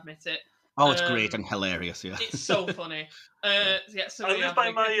won't admit it. Oh, it's great and hilarious. Yeah, it's so funny. So I live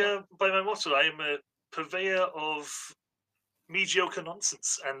by my motto. I am a purveyor of mediocre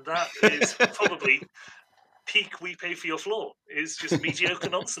nonsense, and that is probably peak We Pay for Your Floor. Is just mediocre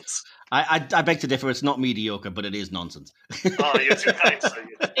nonsense. I beg to differ. It's not mediocre, but it is nonsense. Oh, you're too kind, sir.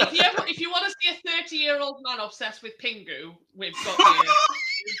 If you want to see a 30-year-old man obsessed with Pingu, we've got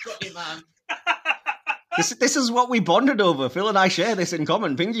you, man. This is what we bonded over. Phil and I share this in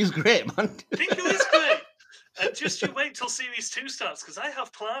common. Pingu's great, man. Pingu is great. And just you wait till series 2 starts, because I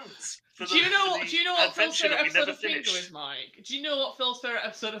have plans. Do you know what Phil's favourite episode of Pingu is, Mike? Do you know what Phil's favourite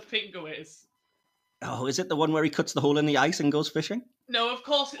episode of Pingu is? Oh, is it the one where he cuts the hole in the ice and goes fishing? No, of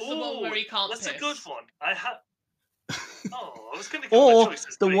course it's the one where he can't piss. That's a good one. I was going to give my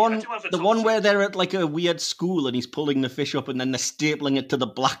choices. The one where they're at like a weird school and he's pulling the fish up and then they're stapling it to the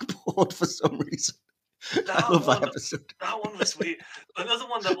blackboard for some reason. I love that episode. That one was weird. Another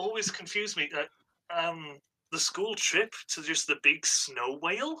one that always confused me, the school trip to just the big snow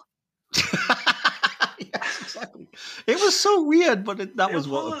whale. Yes, exactly. It was so weird, but that was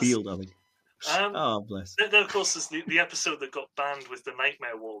what appealed, I think. Oh, bless. Then, of course, there's the episode that got banned with the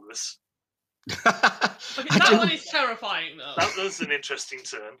Nightmare Walrus. Okay, that one is terrifying, though. That was an interesting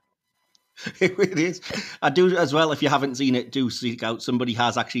turn. It is. I do as well. If you haven't seen it, do seek out. Somebody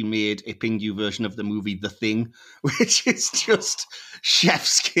has actually made a Pingu version of the movie The Thing, which is just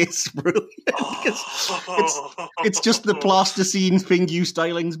chef's kiss brilliant. It's just the plasticine Pingu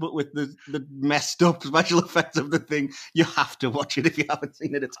stylings, but with the messed up special effects of The Thing. You have to watch it if you haven't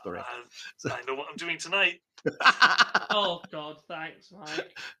seen it. It's great. I know what I'm doing tonight. Oh God, thanks,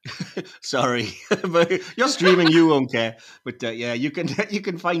 Mike. Sorry, but you're streaming. You won't care. But yeah, you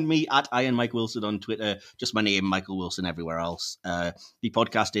can find me at Iron Mike Wilson on Twitter. Just my name, Michael Wilson, everywhere else. The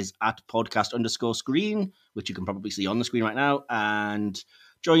podcast is at podcast_screen, which you can probably see on the screen right now. And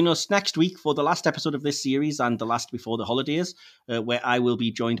join us next week for the last episode of this series and the last before the holidays, where I will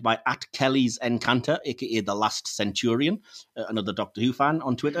be joined by at Kelly's Encanter, aka the Last Centurion, another Doctor Who fan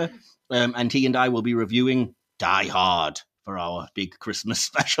on Twitter. And he and I will be reviewing Die Hard for our big Christmas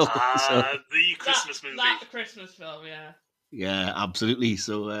special. The Christmas movie. That Christmas film, yeah. Yeah, absolutely.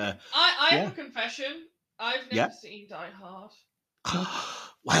 So I have a confession. I've never seen Die Hard.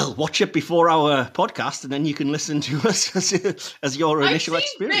 Well, watch it before our podcast, and then you can listen to us as your initial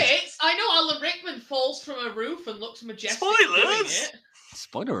experience. Bits. I know Alan Rickman falls from a roof and looks majestic. Spoilers! Doing it.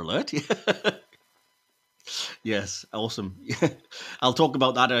 Spoiler alert! Yeah. Yes, awesome. I'll talk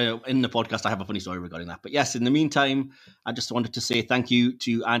about that in the podcast. I have a funny story regarding that. But yes, in the meantime, I just wanted to say thank you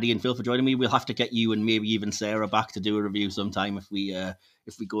to Andy and Phil for joining me. We'll have to get you and maybe even Sarah back to do a review sometime if we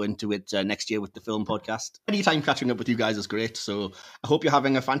go into it next year with the film podcast. Anytime catching up with you guys is great. So I hope you're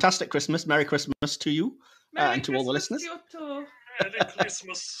having a fantastic Christmas. Merry Christmas to you and to all the listeners. Merry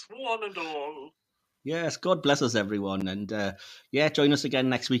Christmas, one and all. Yes, God bless us, everyone. And join us again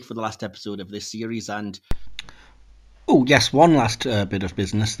next week for the last episode of this series. And oh, yes, one last bit of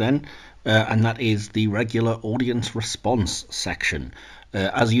business then, and that is the regular audience response section.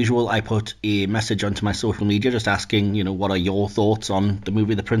 As usual, I put a message onto my social media just asking, what are your thoughts on the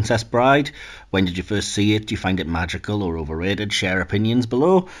movie The Princess Bride? When did you first see it? Do you find it magical or overrated? Share opinions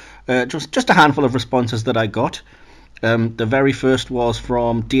below. Just a handful of responses that I got. The very first was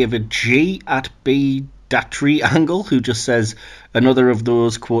from David G at B.Triangle, who just says, another of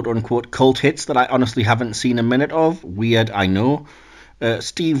those quote-unquote cult hits that I honestly haven't seen a minute of. Weird, I know.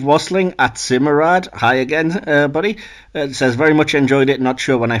 Steve Wassling at Simmerad, hi again, buddy, says, very much enjoyed it, not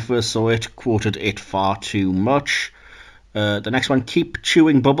sure when I first saw it, quoted it far too much. The next one, keep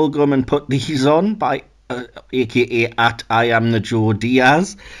chewing bubblegum and put these on, by aka at I am the Joe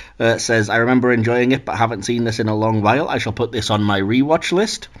Diaz, says, I remember enjoying it but haven't seen this in a long while. I shall put this on my rewatch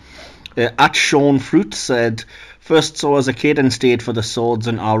list. At Sean Fruit said, first saw as a kid and stayed for the swords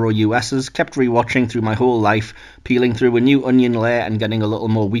and ROUSs, kept rewatching through my whole life, peeling through a new onion layer and getting a little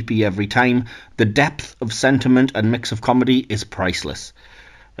more weepy every time. The depth of sentiment and mix of comedy is priceless.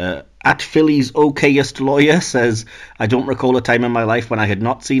 At Philly's okayest lawyer says, I don't recall a time in my life when I had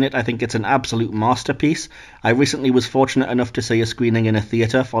not seen it. I think it's an absolute masterpiece. I recently was fortunate enough to see a screening in a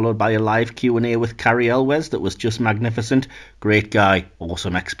theatre, followed by a live Q&A with Carrie Elwes that was just magnificent. Great guy,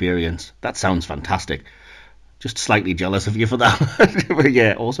 awesome experience. That sounds fantastic. Just slightly jealous of you for that. But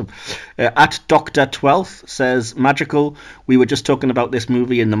yeah, awesome. At Dr. Twelfth says, magical. We were just talking about this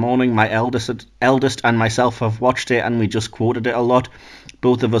movie in the morning. My eldest and myself have watched it and we just quoted it a lot.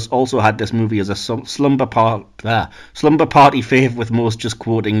 Both of us also had this movie as a slumber party fave, with most just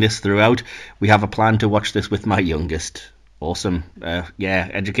quoting this throughout. We have a plan to watch this with my youngest. Awesome.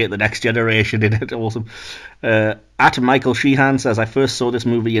 Educate the next generation in it. Awesome. At Michael Sheehan says, I first saw this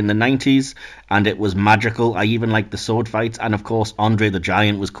movie in the 90s and it was magical. I even liked the sword fights, and of course Andre the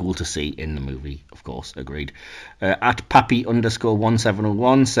Giant was cool to see in the movie. Of course, agreed. At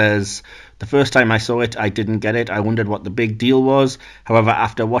Pappy_1701 says, the first time I saw it I didn't get it. I wondered what the big deal was. However,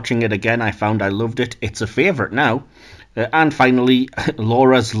 after watching it again I found I loved it. It's a favourite now. And finally,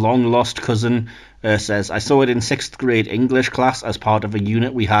 Laura's long-lost cousin says, I saw it in 6th grade English class as part of a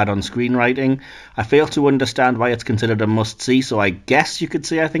unit we had on screenwriting. I fail to understand why it's considered a must-see, so I guess you could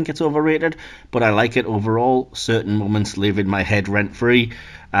say I think it's overrated, but I like it overall. Certain moments live in my head rent-free,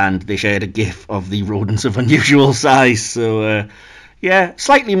 and they shared a gif of the rodents of unusual size. So,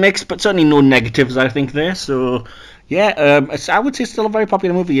 slightly mixed, but certainly no negatives, I think, there. So, I would say it's still a very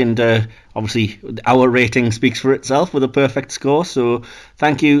popular movie, and obviously our rating speaks for itself with a perfect score. So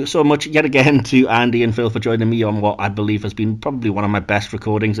thank you so much yet again to Andy and Phil for joining me on what I believe has been probably one of my best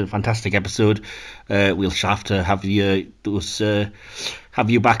recordings and fantastic episode. We'll have to have you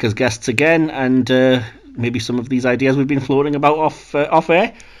back as guests again, and maybe some of these ideas we've been floating about off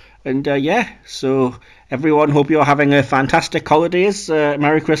air. And so everyone, hope you're having a fantastic holidays.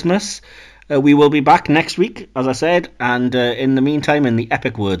 Merry Christmas. We will be back next week, as I said, and in the meantime, in the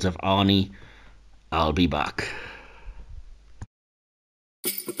epic words of Arnie, I'll be back.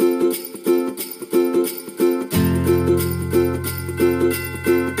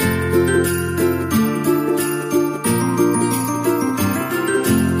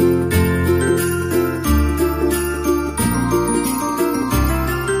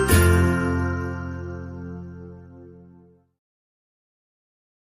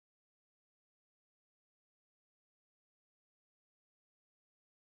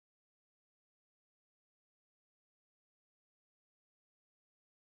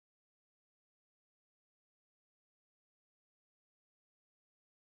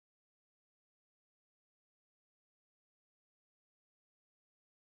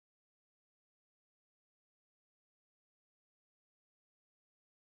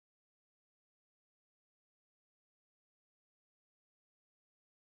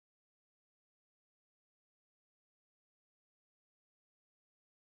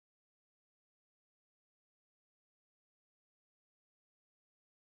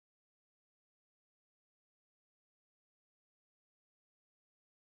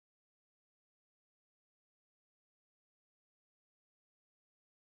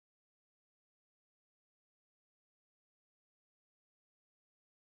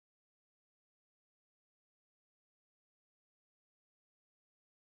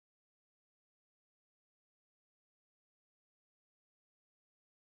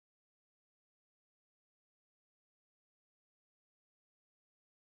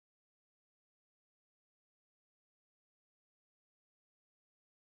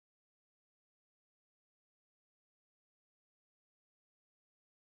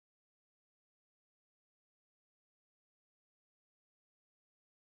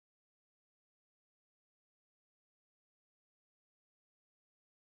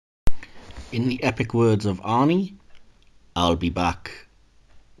 In the epic words of Arnie, I'll be back.